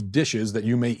approved dishes that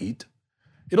you may eat.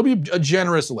 It'll be a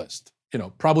generous list,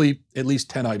 probably at least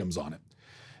 10 items on it.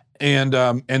 And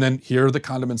then here are the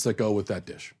condiments that go with that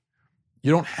dish.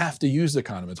 You don't have to use the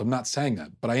condiments. I'm not saying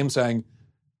that, but I am saying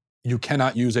you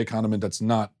cannot use a condiment that's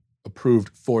not approved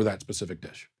for that specific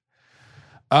dish.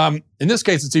 In this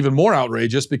case, it's even more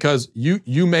outrageous because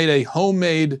you made a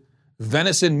homemade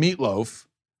venison meatloaf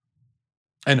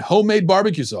and homemade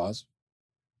barbecue sauce,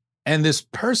 and this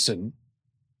person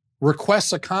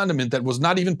requests a condiment that was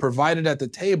not even provided at the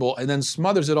table and then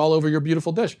smothers it all over your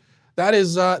beautiful dish. That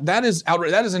is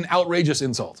an outrageous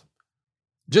insult.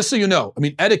 Just so you know,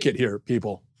 etiquette here,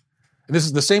 people. And this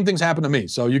is the same things happen to me,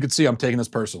 so you can see I'm taking this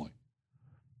personally.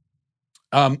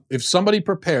 If somebody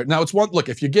prepared, now it's one, look,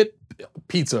 if you get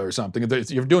pizza or something,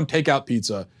 if you're doing takeout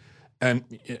pizza and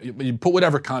you put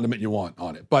whatever condiment you want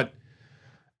on it, but,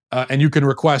 and you can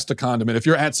request a condiment. If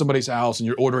you're at somebody's house and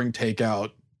you're ordering takeout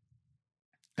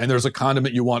and there's a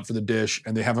condiment you want for the dish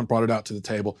and they haven't brought it out to the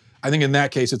table, I think in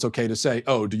that case, it's okay to say,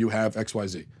 oh, do you have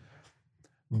XYZ?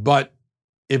 But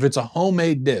if it's a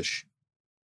homemade dish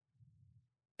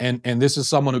and this is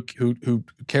someone who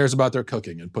cares about their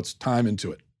cooking and puts time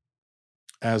into it,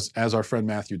 as our friend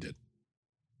Matthew did.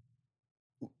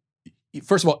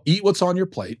 First of all, eat what's on your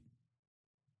plate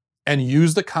and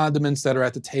use the condiments that are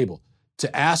at the table.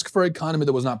 To ask for a condiment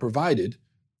that was not provided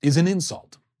is an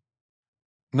insult.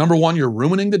 Number one, you're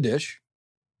ruining the dish.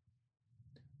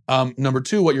 Number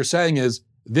two, what you're saying is,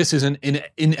 this is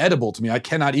inedible to me. I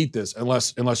cannot eat this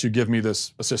unless you give me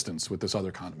this assistance with this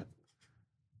other condiment.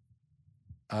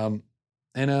 And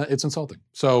it's insulting.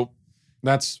 So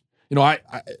that's, I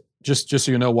just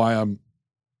so you know why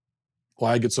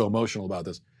I get so emotional about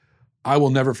this. I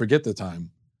will never forget the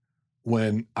time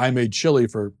when I made chili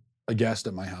for a guest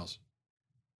at my house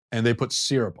and they put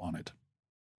syrup on it.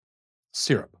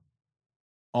 Syrup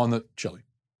on the chili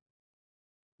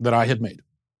that I had made,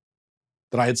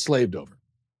 that I had slaved over,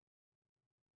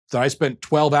 that I spent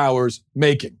 12 hours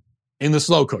making in the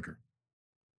slow cooker.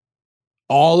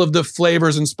 All of the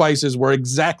flavors and spices were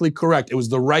exactly correct. It was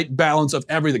the right balance of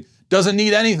everything. Doesn't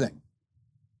need anything.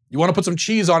 You want to put some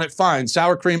cheese on it, fine.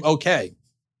 Sour cream, okay.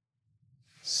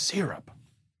 Syrup.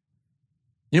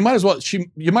 You might as well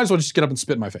just get up and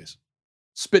spit in my face.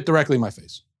 Spit directly in my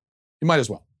face. You might as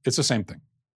well. It's the same thing.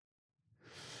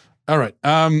 All right.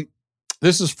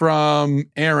 This is from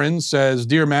Aaron, says,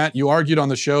 Dear Matt, you argued on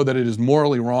the show that it is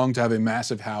morally wrong to have a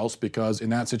massive house because in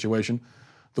that situation,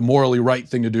 the morally right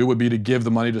thing to do would be to give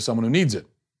the money to someone who needs it.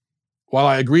 While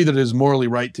I agree that it is morally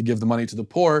right to give the money to the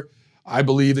poor, I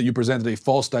believe that you presented a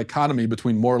false dichotomy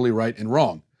between morally right and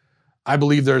wrong. I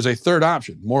believe there is a third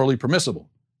option, morally permissible.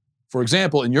 For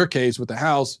example, in your case with the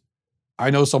house, I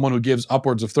know someone who gives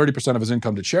upwards of 30% of his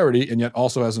income to charity and yet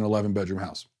also has an 11-bedroom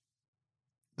house.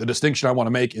 The distinction I want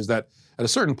to make is that at a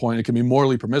certain point, it can be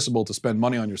morally permissible to spend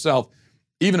money on yourself,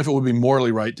 even if it would be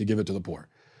morally right to give it to the poor.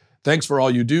 Thanks for all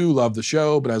you do. Love the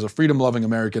show. But as a freedom-loving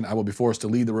American, I will be forced to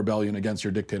lead the rebellion against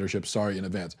your dictatorship. Sorry in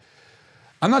advance.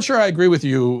 I'm not sure I agree with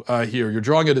you here. You're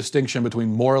drawing a distinction between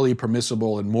morally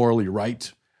permissible and morally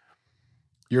right.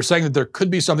 You're saying that there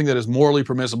could be something that is morally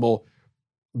permissible,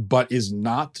 but is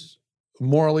not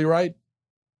morally right.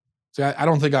 See, I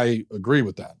don't think I agree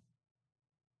with that.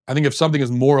 I think if something is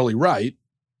morally right,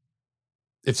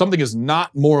 if something is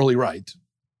not morally right,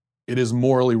 it is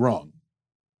morally wrong.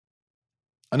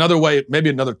 Another way, maybe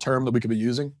another term that we could be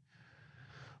using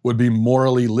would be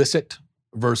morally licit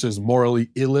versus morally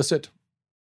illicit.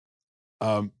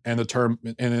 And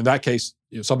in that case,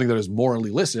 something that is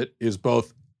morally licit is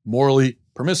both morally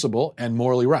permissible and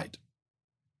morally right.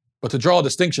 But to draw a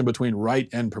distinction between right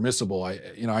and permissible,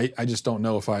 I just don't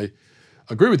know if I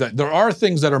agree with that. There are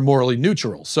things that are morally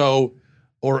neutral,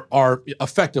 or are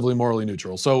effectively morally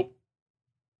neutral. So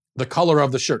the color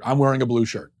of the shirt, I'm wearing a blue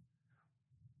shirt.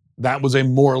 That was a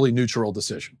morally neutral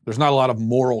decision. There's not a lot of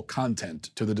moral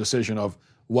content to the decision of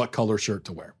what color shirt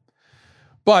to wear.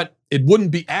 But it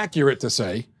wouldn't be accurate to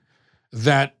say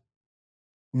that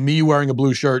me wearing a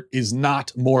blue shirt is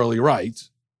not morally right,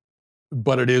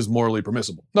 but it is morally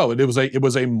permissible. No, it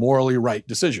was a morally right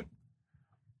decision.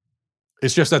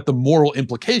 It's just that the moral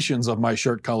implications of my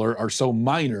shirt color are so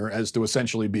minor as to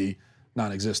essentially be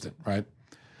non-existent, right?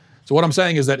 So what I'm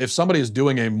saying is that if somebody is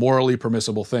doing a morally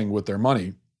permissible thing with their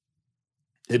money,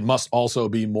 it must also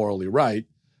be morally right,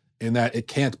 in that it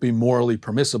can't be morally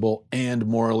permissible and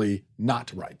morally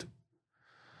not right.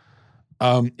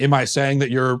 Am I saying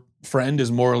that your friend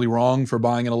is morally wrong for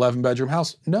buying an 11-bedroom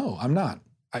house? No, I'm not.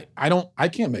 I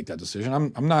can't make that decision.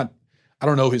 I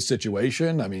don't know his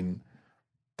situation. I mean,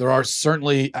 there are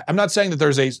certainly, I'm not saying that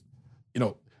there's a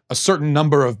certain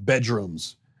number of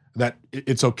bedrooms that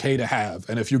it's okay to have,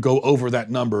 and if you go over that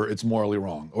number, it's morally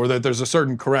wrong, or that there's a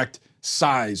certain correct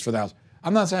size for the house.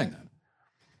 I'm not saying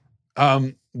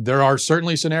that. There are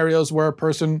certainly scenarios where a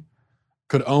person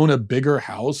could own a bigger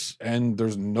house and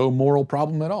there's no moral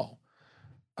problem at all.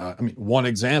 One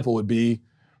example would be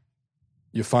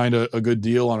you find a good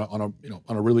deal on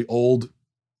a really old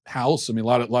house. A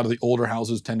lot of the older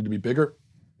houses tended to be bigger,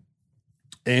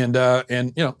 and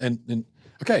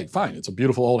okay, fine, it's a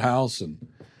beautiful old house, and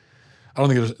I don't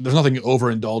think there's nothing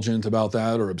overindulgent about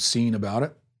that or obscene about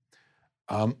it.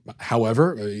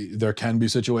 However, there can be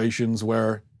situations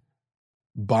where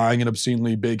buying an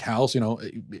obscenely big house,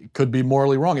 it could be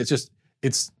morally wrong. I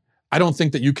don't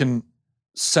think that you can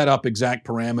set up exact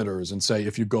parameters and say,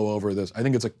 if you go over this, I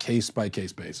think it's a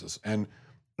case-by-case basis. And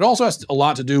it also has a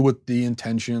lot to do with the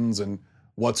intentions and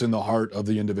what's in the heart of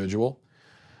the individual.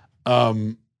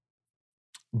 But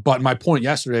my point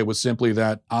yesterday was simply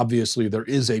that obviously there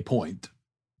is a point.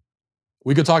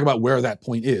 We could talk about where that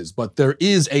point is, but there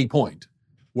is a point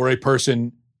where a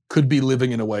person could be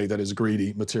living in a way that is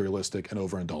greedy, materialistic, and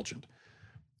overindulgent.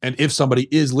 And if somebody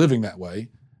is living that way,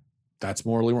 that's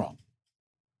morally wrong.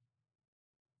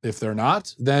 If they're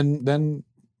not, then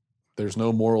there's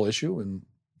no moral issue, and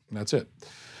that's it.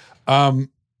 All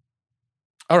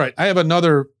right, I have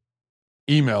another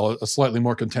email, a slightly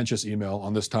more contentious email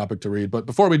on this topic to read. But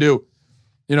before we do,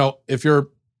 if you're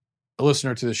a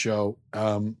listener to the show,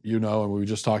 and we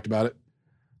just talked about it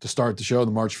to start the show,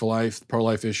 the March for Life, the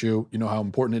pro-life issue, you know how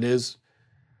important it is,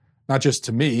 not just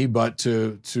to me, but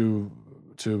to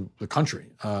the country,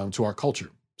 to our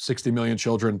culture. 60 million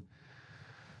children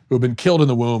who have been killed in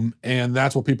the womb, and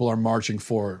that's what people are marching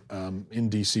for in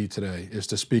D.C. today, is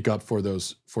to speak up for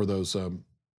those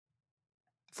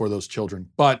children.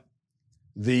 But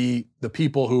the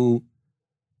people who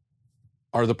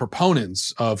are the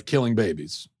proponents of killing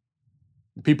babies,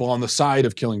 people on the side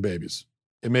of killing babies,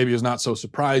 it maybe is not so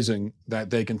surprising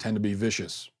that they can tend to be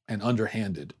vicious and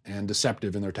underhanded and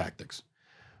deceptive in their tactics.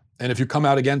 And if you come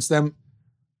out against them,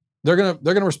 they're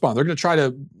gonna respond. They're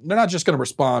not just gonna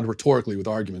respond rhetorically with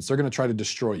arguments. They're gonna try to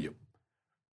destroy you.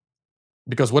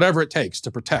 Because whatever it takes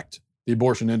to protect the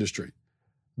abortion industry,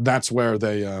 that's what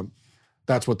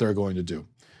they're going to do.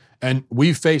 And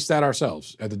we've faced that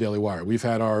ourselves at the Daily Wire. We've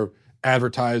had our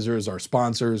advertisers, our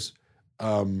sponsors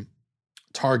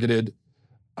targeted.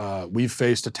 We've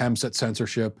faced attempts at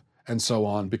censorship and so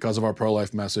on because of our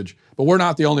pro-life message. But we're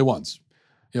not the only ones.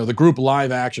 The group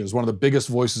Live Action is one of the biggest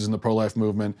voices in the pro-life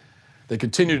movement. They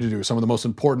continue to do some of the most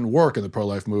important work in the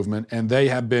pro-life movement, and they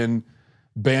have been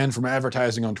banned from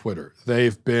advertising on Twitter.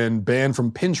 They've been banned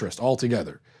from Pinterest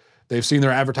altogether. They've seen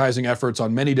their advertising efforts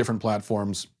on many different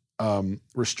platforms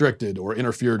restricted or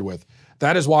interfered with.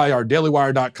 That is why our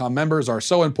dailywire.com members are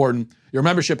so important. Your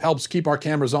membership helps keep our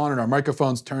cameras on and our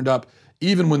microphones turned up,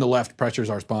 even when the left pressures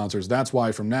our sponsors. That's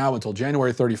why from now until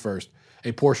January 31st,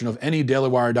 a portion of any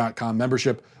dailywire.com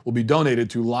membership will be donated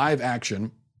to Live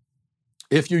Action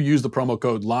if you use the promo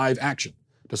code Live Action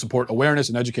to support awareness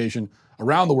and education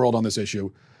around the world on this issue.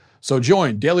 So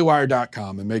join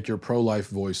dailywire.com and make your pro-life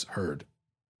voice heard.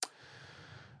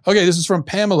 Okay, this is from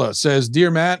Pamela. Says,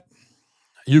 Dear Matt,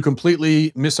 you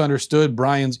completely misunderstood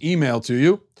Brian's email to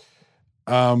you.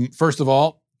 First of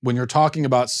all, when you're talking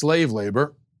about slave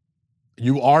labor,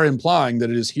 you are implying that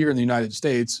it is here in the United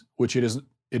States, which it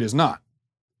is not.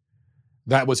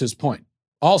 That was his point.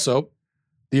 Also,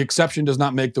 the exception does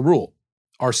not make the rule.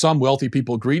 Are some wealthy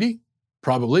people greedy?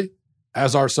 Probably,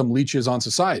 as are some leeches on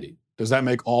society. Does that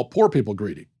make all poor people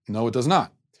greedy? No, it does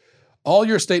not. All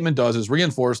your statement does is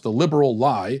reinforce the liberal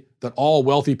lie that all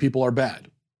wealthy people are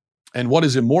bad. And what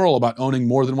is immoral about owning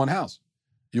more than one house?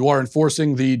 You are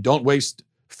enforcing the don't waste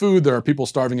food, there are people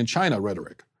starving in China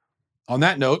rhetoric. On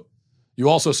that note, you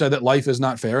also said that life is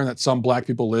not fair and that some black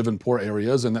people live in poor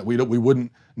areas and that we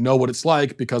wouldn't know what it's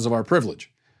like because of our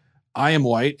privilege. I am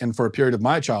white, and for a period of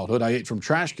my childhood, I ate from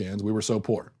trash cans. We were so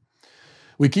poor.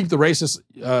 We keep the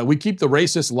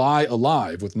racist lie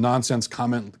alive with nonsense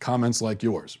comments like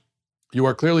yours. You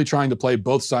are clearly trying to play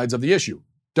both sides of the issue.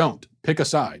 Don't. Pick a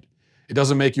side. It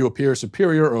doesn't make you appear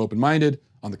superior or open-minded.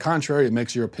 On the contrary, it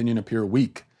makes your opinion appear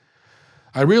weak.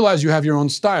 I realize you have your own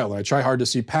style, and I try hard to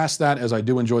see past that as I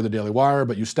do enjoy the Daily Wire,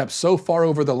 but you stepped so far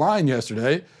over the line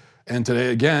yesterday, and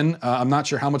today again, I'm not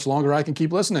sure how much longer I can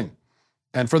keep listening.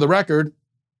 And for the record,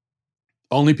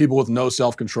 only people with no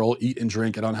self-control eat and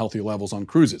drink at unhealthy levels on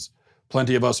cruises.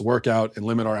 Plenty of us work out and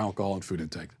limit our alcohol and food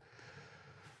intake.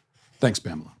 Thanks,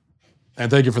 Pamela. And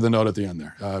thank you for the note at the end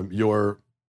there. Your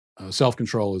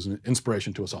self-control is an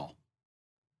inspiration to us all.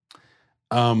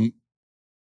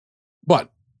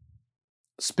 But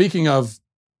speaking of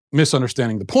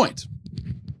misunderstanding the point,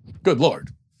 good Lord,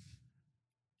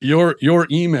 your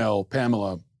email,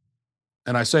 Pamela,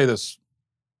 and I say this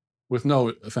with no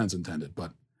offense intended,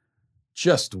 but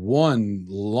just one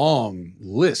long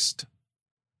list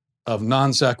of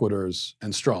non sequiturs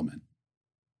and straw men.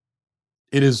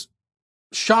 It is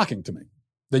shocking to me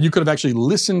that you could have actually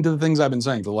listened to the things I've been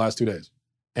saying for the last 2 days,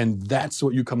 and that's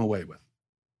what you come away with.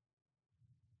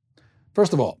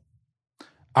 First of all,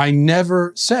 I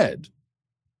never said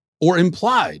or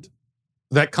implied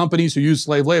that companies who use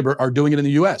slave labor are doing it in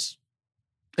the U.S.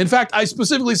 In fact, I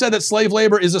specifically said that slave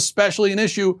labor is especially an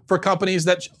issue for companies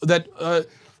that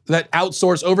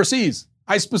outsource overseas.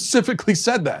 I specifically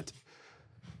said that.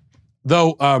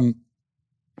 Though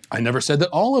I never said that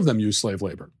all of them use slave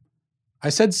labor. I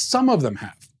said some of them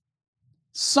have.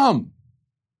 Some.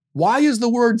 Why is the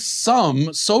word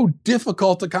some so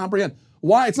difficult to comprehend?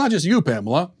 Why? It's not just you,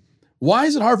 Pamela. Why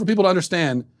is it hard for people to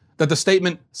understand that the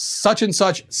statement such and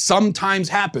such sometimes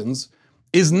happens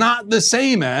is not the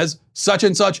same as such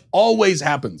and such always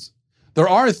happens? There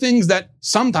are things that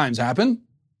sometimes happen.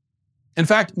 In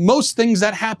fact, most things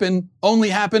that happen only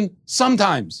happen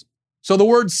sometimes. So the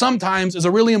word sometimes is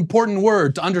a really important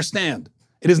word to understand.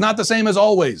 It is not the same as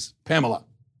always, Pamela.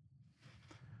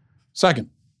 Second,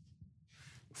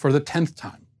 for the 10th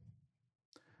time,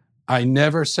 I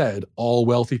never said all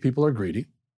wealthy people are greedy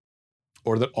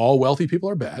or that all wealthy people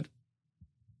are bad.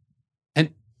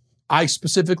 And I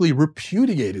specifically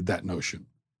repudiated that notion.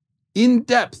 In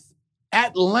depth,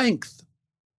 at length,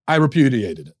 I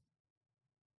repudiated it.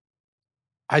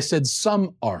 I said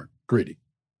some are greedy.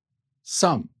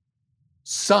 Some,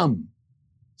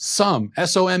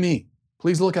 S-O-M-E.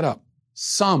 Please look it up.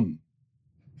 Some.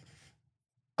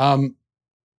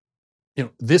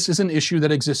 This is an issue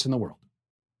that exists in the world.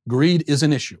 Greed is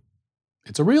an issue.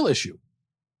 It's a real issue.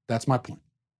 That's my point.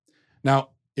 Now,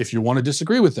 if you want to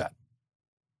disagree with that,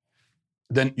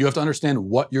 then you have to understand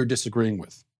what you're disagreeing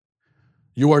with.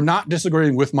 You are not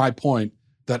disagreeing with my point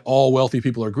that all wealthy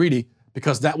people are greedy,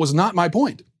 because that was not my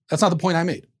point. That's not the point I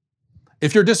made.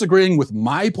 If you're disagreeing with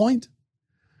my point,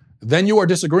 then you are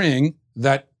disagreeing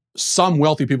that some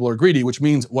wealthy people are greedy, which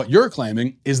means what you're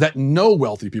claiming is that no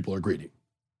wealthy people are greedy.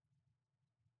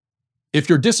 If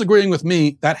you're disagreeing with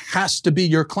me, that has to be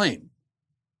your claim.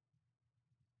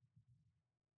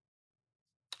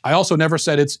 I also never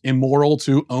said it's immoral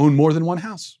to own more than one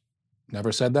house.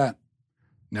 Never said that.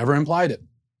 Never implied it.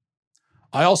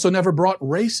 I also never brought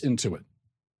race into it.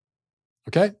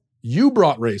 Okay? You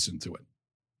brought race into it.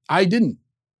 I didn't.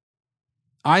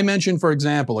 I mentioned, for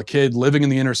example, a kid living in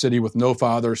the inner city with no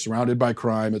father, surrounded by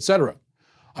crime, etc.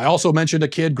 I also mentioned a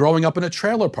kid growing up in a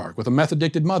trailer park with a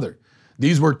meth-addicted mother.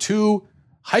 These were two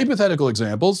hypothetical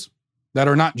examples that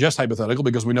are not just hypothetical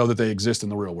because we know that they exist in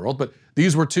the real world, but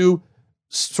these were two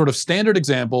sort of standard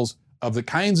examples of the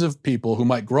kinds of people who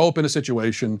might grow up in a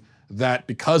situation that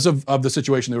because of the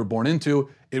situation they were born into,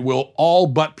 it will all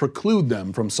but preclude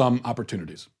them from some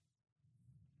opportunities.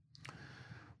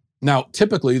 Now,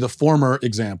 typically the former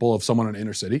example of someone in an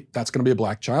inner city, that's going to be a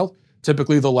black child.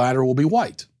 Typically the latter will be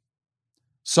white.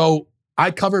 So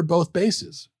I covered both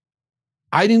bases.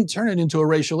 I didn't turn it into a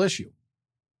racial issue.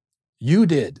 You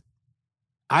did.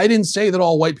 I didn't say that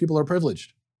all white people are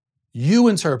privileged. You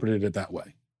interpreted it that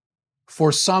way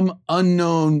for some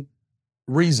unknown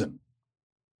reason.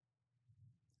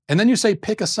 And then you say,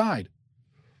 pick a side.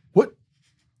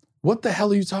 What the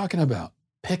hell are you talking about?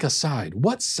 Pick a side.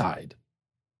 What side?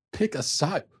 Pick a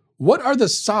side. What are the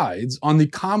sides on the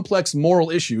complex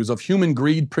moral issues of human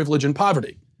greed, privilege, and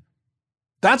poverty?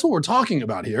 That's what we're talking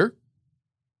about here.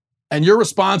 And your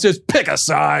response is, pick a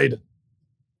side.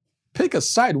 Pick a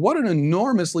side. What an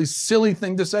enormously silly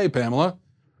thing to say, Pamela.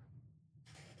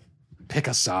 Pick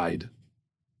a side.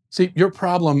 See, your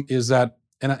problem is that,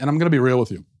 and I'm going to be real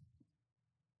with you.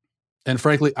 And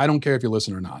frankly, I don't care if you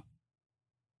listen or not.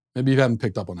 Maybe you haven't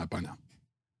picked up on that by now.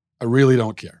 I really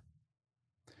don't care.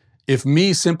 If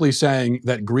me simply saying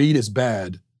that greed is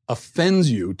bad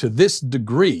offends you to this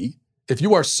degree, if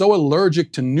you are so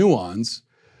allergic to nuance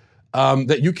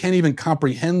that you can't even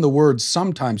comprehend the word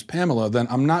sometimes, Pamela, then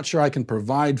I'm not sure I can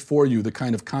provide for you the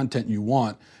kind of content you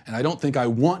want. And I don't think I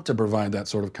want to provide that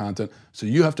sort of content. So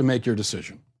you have to make your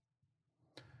decision.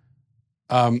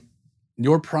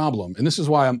 Your problem, and this is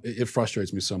why it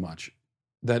frustrates me so much,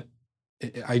 that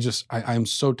I'm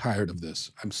so tired of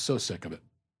this. I'm so sick of it.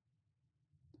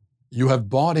 You have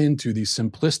bought into these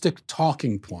simplistic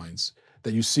talking points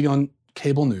that you see on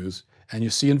cable news and you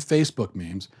see in Facebook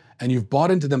memes, and you've bought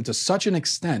into them to such an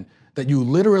extent that you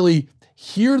literally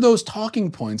hear those talking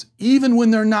points even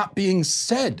when they're not being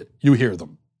said, you hear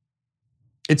them.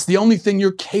 It's the only thing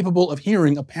you're capable of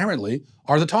hearing, apparently,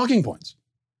 are the talking points.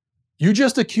 You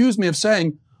just accused me of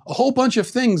saying a whole bunch of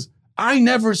things I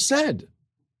never said.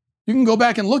 You can go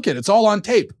back and look at it. It's all on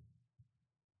tape.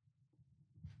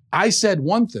 I said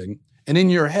one thing, and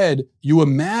in your head, you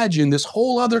imagine this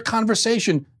whole other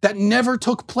conversation that never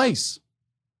took place.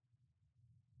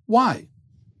 Why?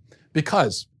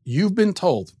 Because you've been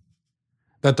told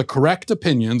that the correct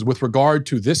opinions with regard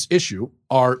to this issue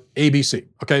are ABC.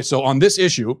 Okay, so on this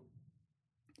issue,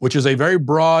 which is a very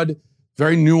broad,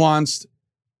 very nuanced,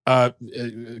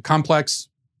 complex,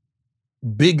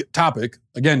 big topic,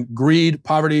 again, greed,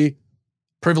 poverty,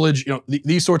 privilege,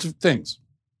 these sorts of things.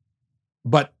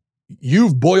 But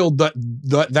you've boiled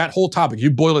that whole topic,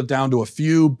 you boiled it down to a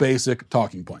few basic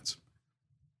talking points.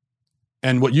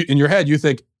 And what in your head, you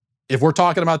think, if we're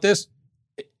talking about this,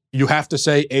 you have to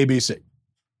say ABC.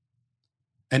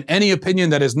 And any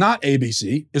opinion that is not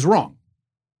ABC is wrong.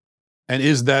 And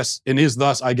is thus,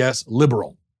 I guess,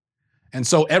 liberal. And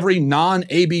so every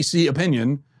non-ABC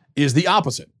opinion is the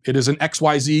opposite. It is an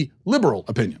XYZ liberal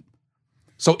opinion.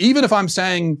 So even if I'm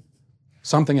saying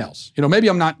something else, maybe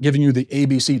I'm not giving you the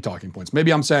ABC talking points.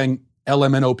 Maybe I'm saying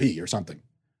LMNOP or something.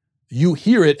 You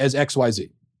hear it as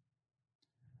XYZ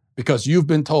because you've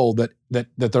been told that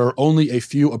there are only a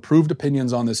few approved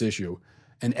opinions on this issue,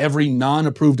 and every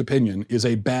non-approved opinion is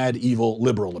a bad, evil,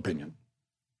 liberal opinion.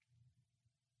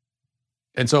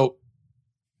 And so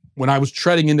when I was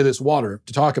treading into this water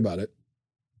to talk about it,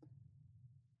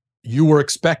 you were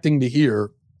expecting to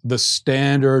hear the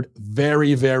standard,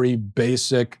 very, very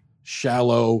basic,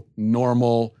 shallow,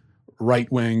 normal,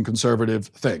 right-wing, conservative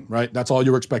thing, right? That's all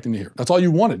you were expecting to hear. That's all you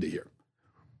wanted to hear.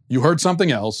 You heard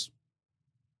something else,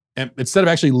 and instead of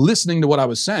actually listening to what I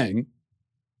was saying,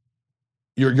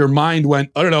 your mind went,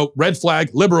 I don't know, red flag,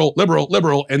 liberal, liberal,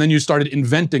 liberal, and then you started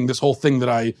inventing this whole thing that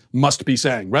I must be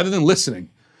saying, rather than listening.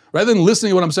 Rather than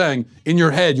listening to what I'm saying, in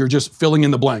your head, you're just filling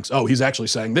in the blanks. Oh, he's actually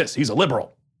saying this. He's a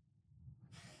liberal.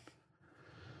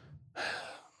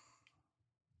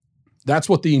 That's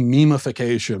what the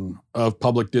memification of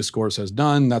public discourse has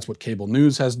done. That's what cable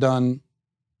news has done.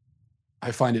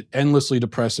 I find it endlessly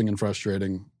depressing and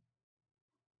frustrating.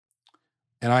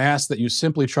 And I ask that you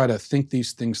simply try to think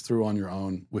these things through on your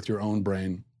own, with your own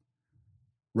brain,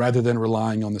 rather than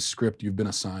relying on the script you've been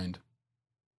assigned.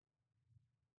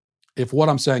 If what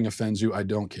I'm saying offends you, I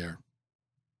don't care.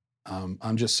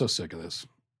 I'm just so sick of this.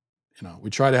 We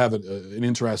try to have an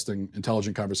interesting,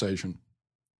 intelligent conversation.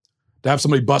 To have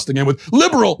somebody busting in with,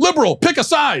 liberal, liberal, pick a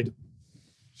side.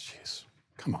 Jeez,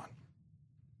 come on.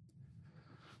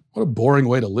 What a boring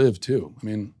way to live, too. I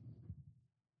mean,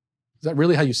 is that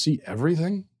really how you see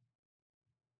everything?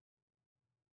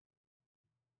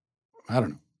 I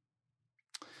don't know.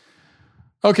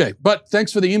 Okay, but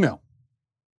thanks for the email.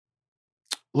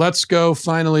 Let's go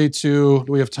finally to,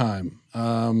 do we have time?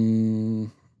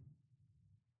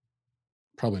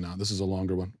 Probably not. This is a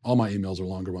longer one. All my emails are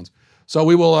longer ones. So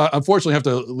we will unfortunately have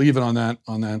to leave it on that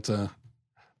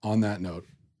note.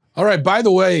 All right, by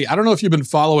the way, I don't know if you've been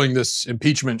following this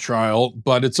impeachment trial,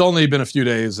 but it's only been a few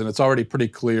days and it's already pretty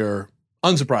clear,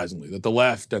 unsurprisingly, that the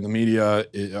left and the media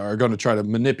are going to try to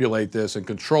manipulate this and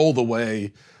control the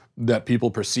way that people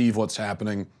perceive what's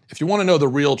happening. If you want to know the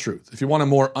real truth, if you want a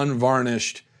more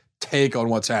unvarnished take on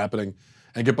what's happening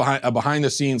and get a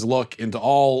behind-the-scenes look into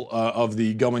all of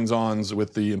the goings-ons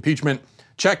with the impeachment,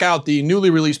 check out the newly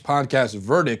released podcast,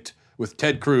 Verdict, with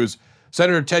Ted Cruz.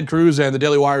 Senator Ted Cruz and the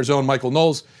Daily Wire's own Michael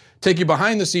Knowles take you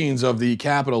behind the scenes of the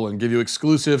Capitol and give you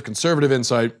exclusive conservative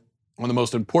insight on the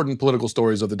most important political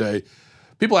stories of the day.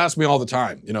 People ask me all the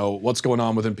time, what's going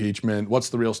on with impeachment? What's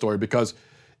the real story? Because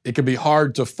it can be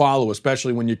hard to follow,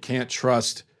 especially when you can't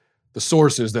trust the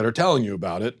sources that are telling you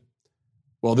about it.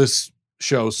 Well, this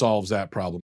show solves that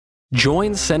problem.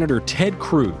 Join Senator Ted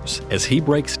Cruz as he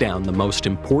breaks down the most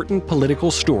important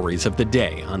political stories of the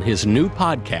day on his new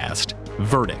podcast,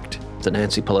 Verdict. The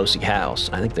Nancy Pelosi House,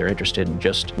 I think they're interested in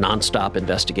just nonstop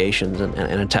investigations and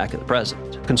attacking the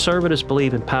president. Conservatives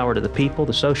believe in power to the people.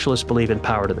 The socialists believe in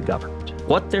power to the government.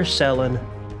 What they're selling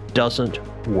doesn't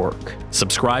work.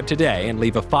 Subscribe today and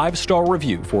leave a 5-star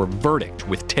review for Verdict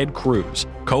with Ted Cruz,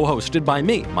 co-hosted by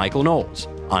me, Michael Knowles,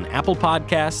 on Apple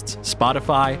Podcasts,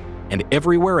 Spotify, and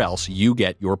everywhere else you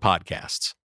get your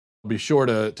podcasts. Be sure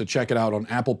to check it out on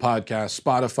Apple Podcasts,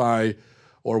 Spotify,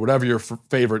 or whatever your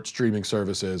favorite streaming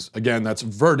service is. Again, that's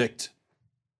Verdict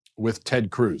with Ted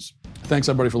Cruz. Thanks,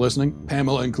 everybody, for listening,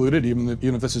 Pamela included, even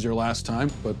if this is your last time.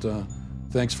 But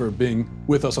thanks for being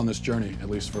with us on this journey, at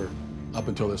least for up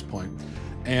until this point.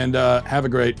 And have a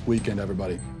great weekend,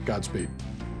 everybody. Godspeed.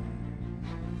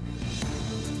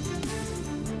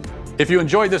 If you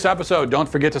enjoyed this episode, don't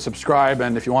forget to subscribe.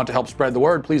 And if you want to help spread the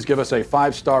word, please give us a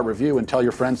 5-star review and tell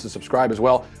your friends to subscribe as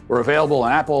well. We're available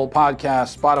on Apple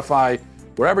Podcasts, Spotify,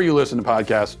 wherever you listen to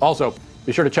podcasts. Also,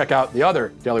 be sure to check out the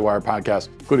other Daily Wire podcasts,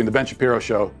 including The Ben Shapiro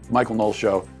Show, Michael Knowles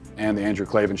Show, and The Andrew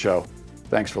Klavan Show.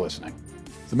 Thanks for listening.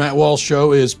 The Matt Walsh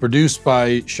Show is produced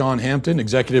by Sean Hampton,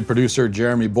 executive producer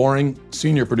Jeremy Boring,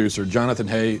 senior producer Jonathan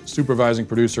Hay, supervising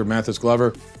producer Mathis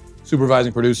Glover,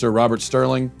 supervising producer Robert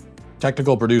Sterling,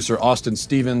 technical producer Austin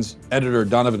Stevens, editor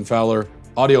Donovan Fowler,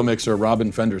 audio mixer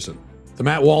Robin Fenderson. The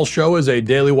Matt Walsh Show is a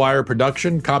Daily Wire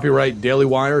production, copyright Daily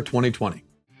Wire 2020.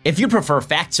 If you prefer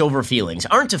facts over feelings,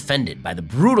 aren't offended by the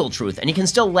brutal truth, and you can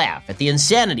still laugh at the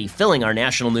insanity filling our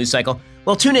national news cycle,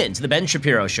 well, tune in to The Ben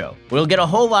Shapiro Show. We'll get a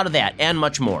whole lot of that and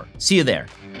much more. See you there.